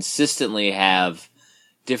you consistently have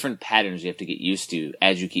different patterns you have to get used to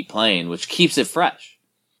as you keep playing, which keeps it fresh.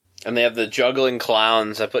 And they have the juggling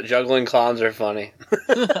clowns. I put juggling clowns are funny.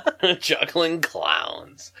 Juggling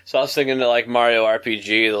clowns. So I was thinking of like Mario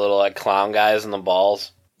RPG, the little like clown guys and the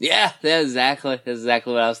balls. Yeah, that's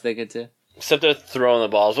exactly what I was thinking too. Except they're throwing the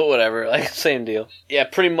balls, but whatever, like, same deal. Yeah,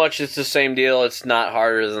 pretty much it's the same deal. It's not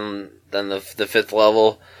harder than the 5th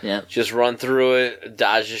level. Yeah. Just run through it,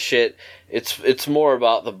 dodge the shit. It's more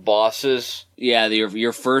about the bosses. Yeah,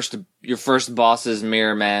 your first boss is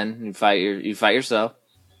Mirror Man. You fight yourself.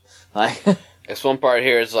 Like, This one part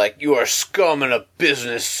here is like, you are scum in a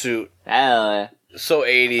business suit. hell yeah. So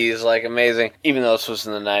 80s, like, amazing. Even though this was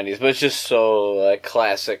in the 90s, but it's just so, like,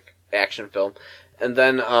 classic action film. And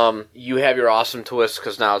then you have your awesome twist,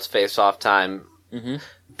 because now it's face-off time. Mm-hmm.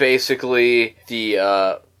 Basically,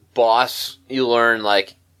 the boss, you learn,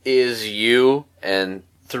 like, is you, and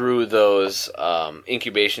through those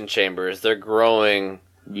incubation chambers, they're growing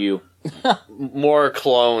You. more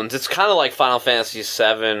clones. It's kind of like Final Fantasy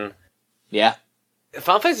VII. Yeah.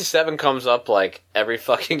 Final Fantasy VII comes up, like, every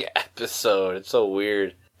fucking episode. It's so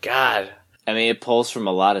weird. God. I mean, it pulls from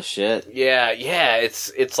a lot of shit. Yeah,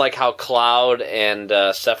 it's like how Cloud and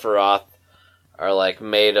Sephiroth are, like,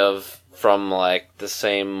 made from, like, the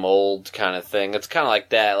same mold kind of thing. It's kind of like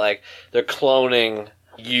that. Like, they're cloning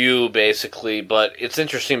you, basically, but it's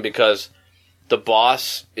interesting because the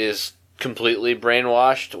boss is completely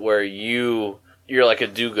brainwashed, where you're like a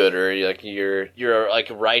do-gooder, you're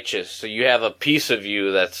like righteous, so you have a piece of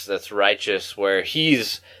you that's righteous, where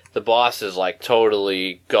the boss is like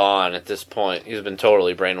totally gone at this point. He's been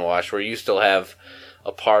totally brainwashed, where you still have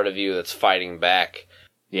a part of you that's fighting back.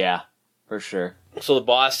 Yeah, for sure. So the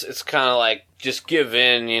boss, it's kind of like, just give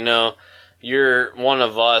in, you're one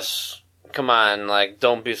of us. Come on, like,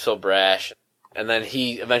 don't be so brash. And then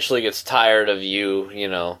he eventually gets tired of you, you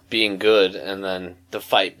know, being good, and then the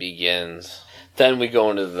fight begins. Then we go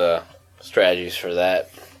into the strategies for that.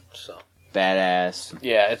 So Badass.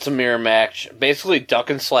 yeah, it's a mirror match. Basically, duck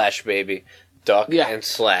and slash, baby. Duck and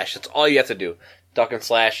slash. That's all you have to do. Duck and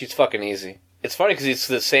slash. He's fucking easy. It's funny because he's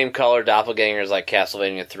the same color doppelganger as like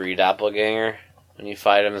Castlevania 3 doppelganger. When you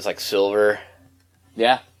fight him, it's like silver.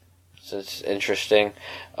 Yeah. So it's interesting.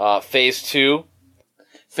 Phase 2.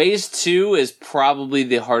 Phase 2 is probably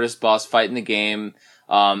the hardest boss fight in the game.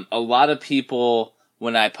 A lot of people,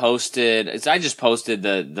 when I posted, I just posted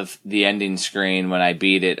the ending screen when I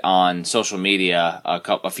beat it on social media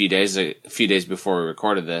a few days before we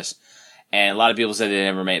recorded this, and a lot of people said they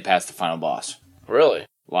never made it past the final boss. Really?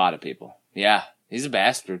 A lot of people. Yeah, he's a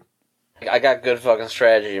bastard. I got good fucking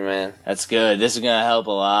strategy, man. That's good. This is gonna help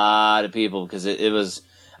a lot of people because it was.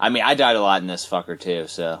 I mean, I died a lot in this fucker too.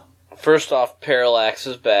 So First off, Parallax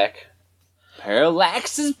is back.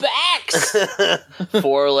 Parallax is back.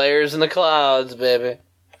 4 layers in the clouds, baby.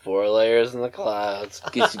 4 layers in the clouds.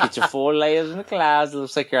 Get your 4 layers in the clouds. It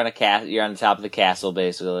looks like you're on you're on the top of the castle,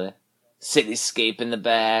 basically. Cityscape in the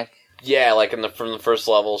back. Yeah, like from the first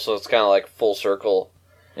level, so it's kind of like full circle.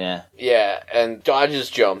 Yeah. Yeah, and dodges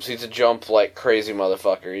jumps. He's a jump like crazy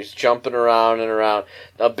motherfucker. He's jumping around and around.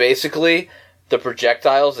 Now, basically, the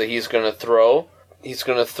projectiles that he's going to throw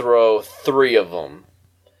 3 of them.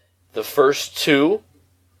 The first 2,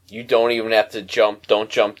 you don't even have to jump. Don't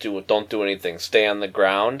do anything. Stay on the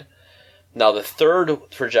ground. Now, the third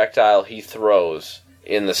projectile he throws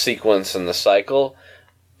in the sequence and the cycle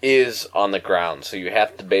is on the ground. So you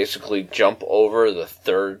have to basically jump over the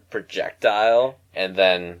third projectile and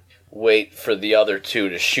then wait for the other 2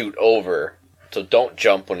 to shoot over. So don't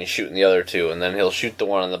jump when he's shooting the other 2, and then he'll shoot the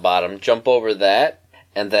one on the bottom. Jump over that,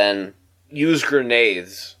 and then use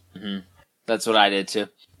grenades. Mm-hmm. That's what I did too.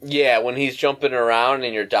 Yeah, when he's jumping around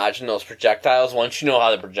and you're dodging those projectiles, once you know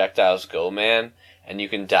how the projectiles go, man, and you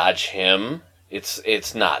can dodge him,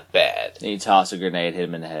 it's not bad. And you toss a grenade, hit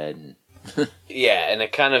him in the head. Yeah, and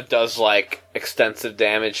it kind of does, like, extensive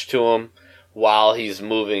damage to him. While he's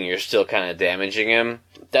moving, you're still kind of damaging him.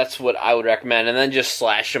 That's what I would recommend. And then just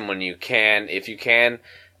slash him when you can, if you can.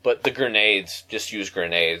 But the grenades, just use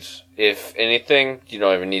grenades. If anything, you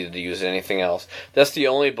don't even need to use anything else. That's the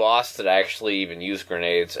only boss that I actually even used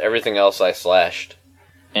grenades. Everything else I slashed.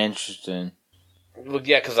 Interesting. Well,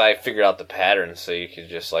 yeah, because I figured out the pattern, so you could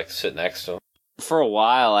just, like, sit next to him. For a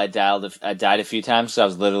while, I died a few times because I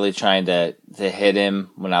was literally trying to hit him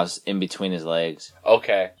when I was in between his legs.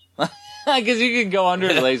 Okay. Because you can go under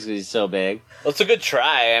his legs because he's so big. Well, it's a good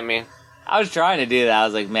try, I mean. I was trying to do that. I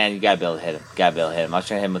was like, man, you gotta be able to hit him. I was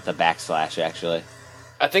trying to hit him with the backslash, actually.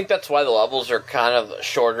 I think that's why the levels are kind of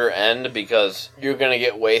shorter end, because you're going to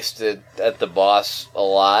get wasted at the boss a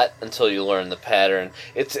lot until you learn the pattern.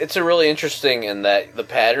 It's a really interesting in that the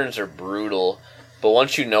patterns are brutal, but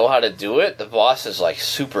once you know how to do it, the boss is like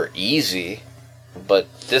super easy.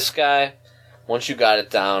 But this guy, once you got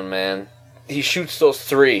it down, man, he shoots those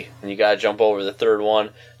 3, and you got to jump over the third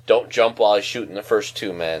one. Don't jump while he's shooting the first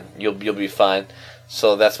 2, man. You'll be fine.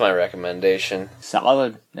 So that's my recommendation.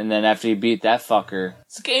 Solid. And then after you beat that fucker,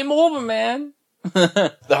 it's game over, man.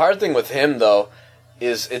 The hard thing with him, though,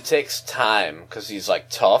 is it takes time, because he's, like,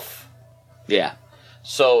 tough. Yeah.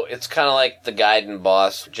 So it's kind of like the Gaiden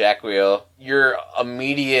boss, Jacquio. Your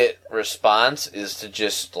immediate response is to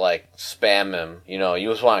just, like, spam him. You know, you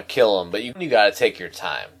just want to kill him, but you gotta take your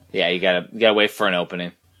time. Yeah, you gotta wait for an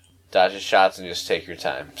opening. Dodge his shots and just take your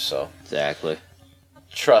time, so. Exactly.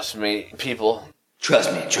 Trust me, people.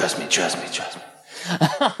 Trust me.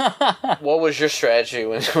 What was your strategy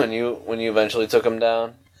when you eventually took him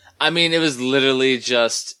down? I mean, it was literally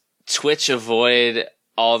just twitch, avoid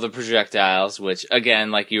all the projectiles, which,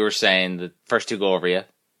 again, like you were saying, the first 2 go over you.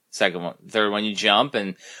 Second one, third one you jump,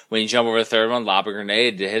 and when you jump over the third one, lob a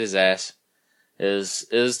grenade to hit his ass. It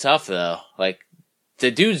was tough, though. Like,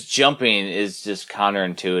 the dude's jumping is just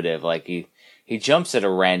counterintuitive. Like, he jumps at a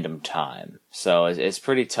random time. So it's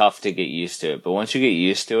pretty tough to get used to it. But once you get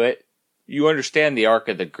used to it, you understand the arc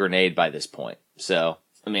of the grenade by this point. So,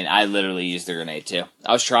 I mean, I literally used the grenade too.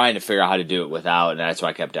 I was trying to figure out how to do it without, and that's why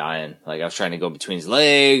I kept dying. Like, I was trying to go between his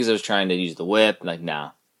legs. I was trying to use the whip. Like,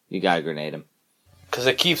 nah, you gotta grenade him. Because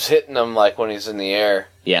it keeps hitting him, like, when he's in the air.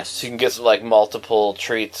 Yes. So you can get, like, multiple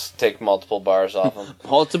treats, take multiple bars off him.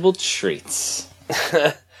 Multiple treats.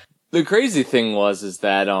 The crazy thing is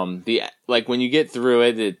that, when you get through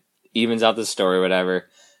it, it evens out the story, whatever.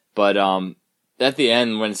 But, At the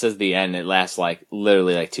end, when it says the end, it lasts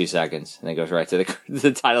literally 2 seconds, and it goes right to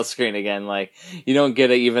the title screen again. Like, you don't get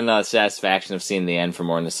even the satisfaction of seeing the end for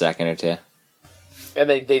more than a second or two. And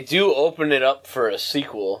they do open it up for a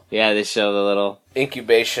sequel. Yeah, they show the little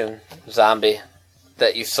incubation zombie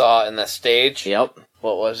that you saw in the stage. Yep.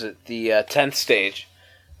 What was it? The 10th stage,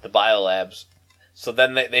 the biolabs. So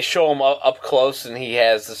then they show him up close, and he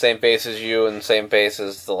has the same face as you and the same face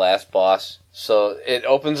as the last boss. So it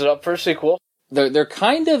opens it up for a sequel. There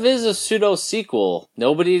kind of is a pseudo-sequel.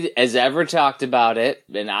 Nobody has ever talked about it,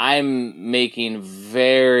 and I'm making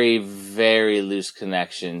very, very loose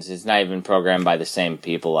connections. It's not even programmed by the same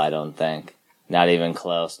people, I don't think. Not even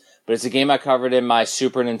close. But it's a game I covered in my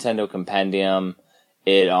Super Nintendo Compendium.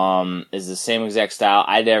 It is the same exact style.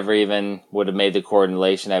 I never even would have made the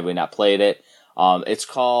correlation had we not played it. It's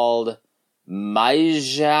called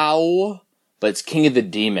Maizhou, but it's King of the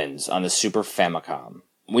Demons on the Super Famicom.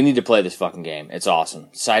 We need to play this fucking game. It's awesome.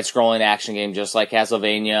 Side-scrolling action game just like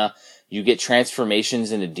Castlevania. You get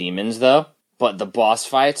transformations into demons, though. But the boss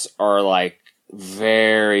fights are,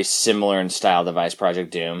 very similar in style to Vice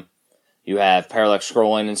Project Doom. You have parallax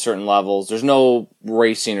scrolling in certain levels. There's no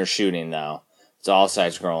racing or shooting, though. It's all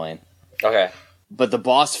side-scrolling. Okay. But the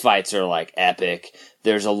boss fights are, epic.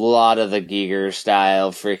 There's a lot of the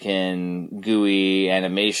Giger-style freaking gooey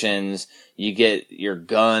animations. You get your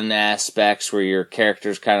gun aspects where your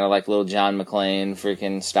character's kind of like little John McClane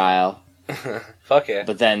freaking style. Fuck yeah.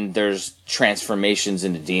 But then there's transformations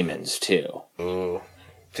into demons, too. Ooh.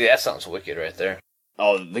 See, that sounds wicked right there.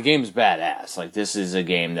 Oh, the game's badass. This is a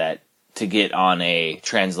game that to get on a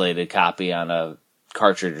translated copy on a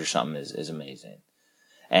cartridge or something is amazing.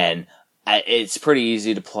 And it's pretty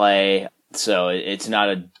easy to play, so it's not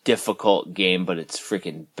a difficult game, but it's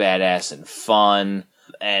freaking badass and fun.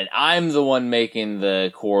 And I'm the one making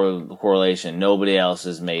the correlation. Nobody else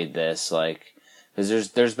has made this,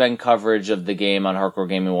 because there's been coverage of the game on Hardcore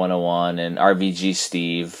Gaming 101 and RVG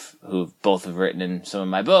Steve, who both have written in some of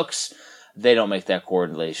my books. They don't make that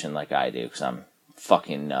correlation like I do, because I'm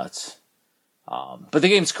fucking nuts. But the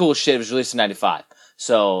game's cool as shit. It was released in 95.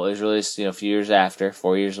 So it was released, a few years after,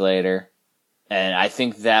 4 years later. And I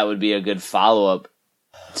think that would be a good follow-up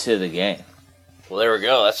to the game. Well, there we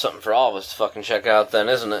go. That's something for all of us to fucking check out then,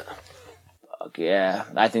 isn't it? Fuck yeah.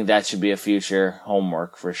 I think that should be a future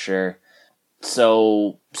homework for sure.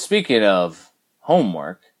 So, speaking of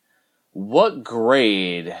homework, what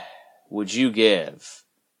grade would you give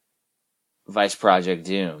Vice Project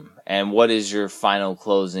Doom? And what is your final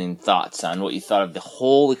closing thoughts on what you thought of the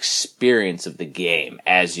whole experience of the game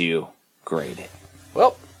as you grade it?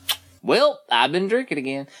 Well, I've been drinking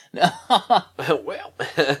again. Well, I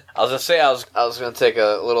was gonna say I was gonna take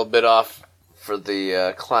a little bit off for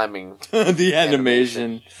the climbing, the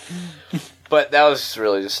animation. But that was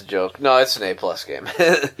really just a joke. No, it's an A+ game.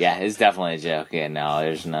 Yeah, it's definitely a joke. Yeah, no,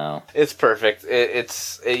 there's no. It's perfect.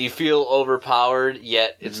 You feel overpowered,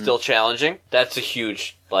 yet it's still challenging. That's a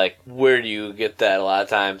huge, where do you get that a lot of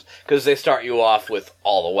times? Because they start you off with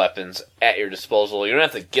all the weapons at your disposal. You don't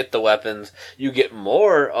have to get the weapons. You get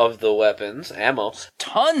more of the weapons, ammo.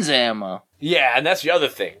 Tons of ammo. Yeah, and that's the other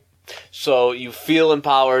thing. So you feel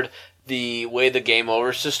empowered. The way the game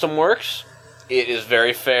over system works, it is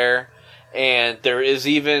very fair. And there is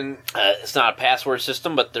even, it's not a password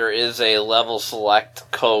system, but there is a level select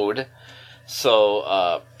code.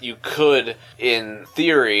 So you could, in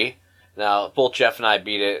theory, now both Jeff and I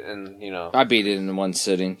beat it, and I beat it in one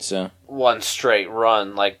sitting, so one straight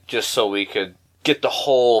run, just so we could get the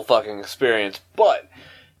whole fucking experience. But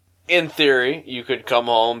in theory, you could come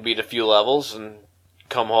home, beat a few levels, and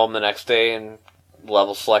come home the next day and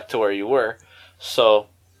level select to where you were. So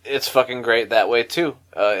it's fucking great that way too.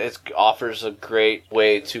 It offers a great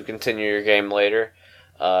way to continue your game later.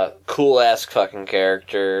 Cool ass fucking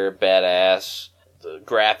character, badass. The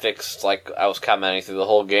graphics, like I was commenting through the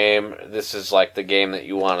whole game, this is the game that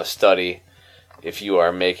you want to study if you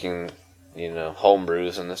are making,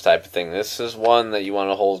 homebrews and this type of thing. This is one that you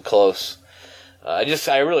want to hold close. I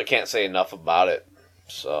really can't say enough about it.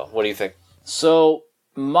 So, what do you think? So,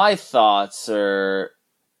 my thoughts are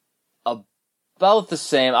about the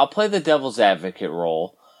same. I'll play the devil's advocate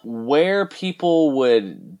role. Where people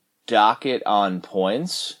would dock it on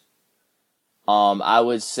points, I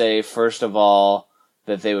would say, first of all,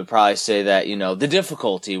 that they would probably say that, the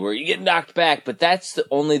difficulty where you get knocked back, but that's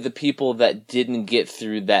only the people that didn't get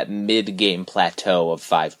through that mid-game plateau of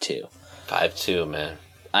 5-2. 5-2, man.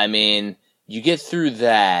 I mean, you get through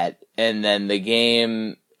that, and then the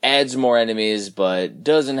game adds more enemies, but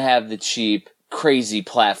doesn't have the cheap, crazy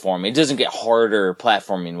platforming. It doesn't get harder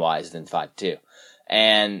platforming-wise than 5-2.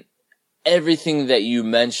 And everything that you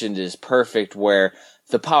mentioned is perfect, where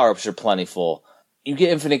the power-ups are plentiful. You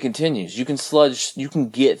get infinite continues. You can sludge, you can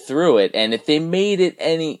get through it, and if they made it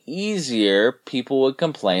any easier, people would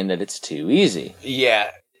complain that it's too easy.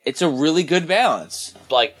 Yeah, It's a really good balance.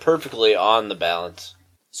 like perfectly on the balance.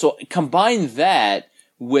 So combine that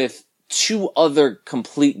with 2 other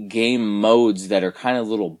complete game modes that are kind of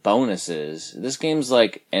little bonuses. This game's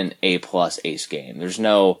like an A+ ace game. There's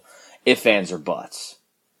no ifs, ands, or buts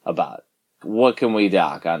about it. What can we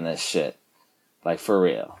dock on this shit? Like, for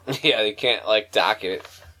real. Yeah, you can't, like, dock it.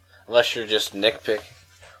 Unless you're just nitpick.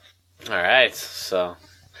 Alright, so...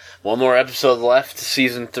 one more episode left to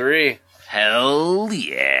Season 3. Hell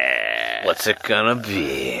yeah. What's it gonna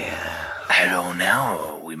be? I don't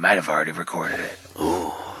know. We might have already recorded it.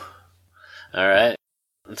 Ooh. Alright.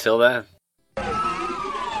 Until then.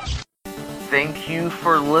 Thank you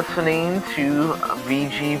for listening to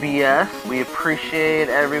VGBS. We appreciate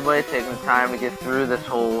everybody taking the time to get through this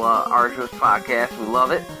whole arduous podcast. We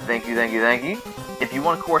love it. Thank you, thank you, thank you. If you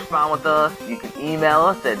want to correspond with us, you can email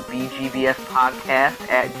us at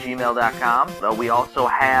vgbspodcast@gmail.com. We also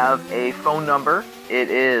have a phone number.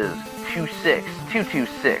 It is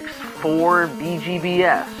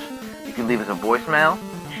 26226-4BGBS. You can leave us a voicemail,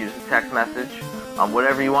 shoot us a text message.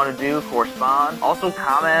 Whatever you want to do, correspond. Also,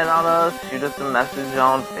 comment on us. Shoot us a message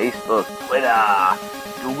on Facebook, Twitter,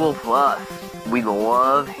 Google+. We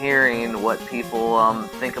love hearing what people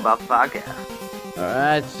think about the podcast.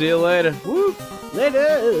 Alright, see you later. Woo!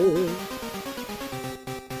 Later!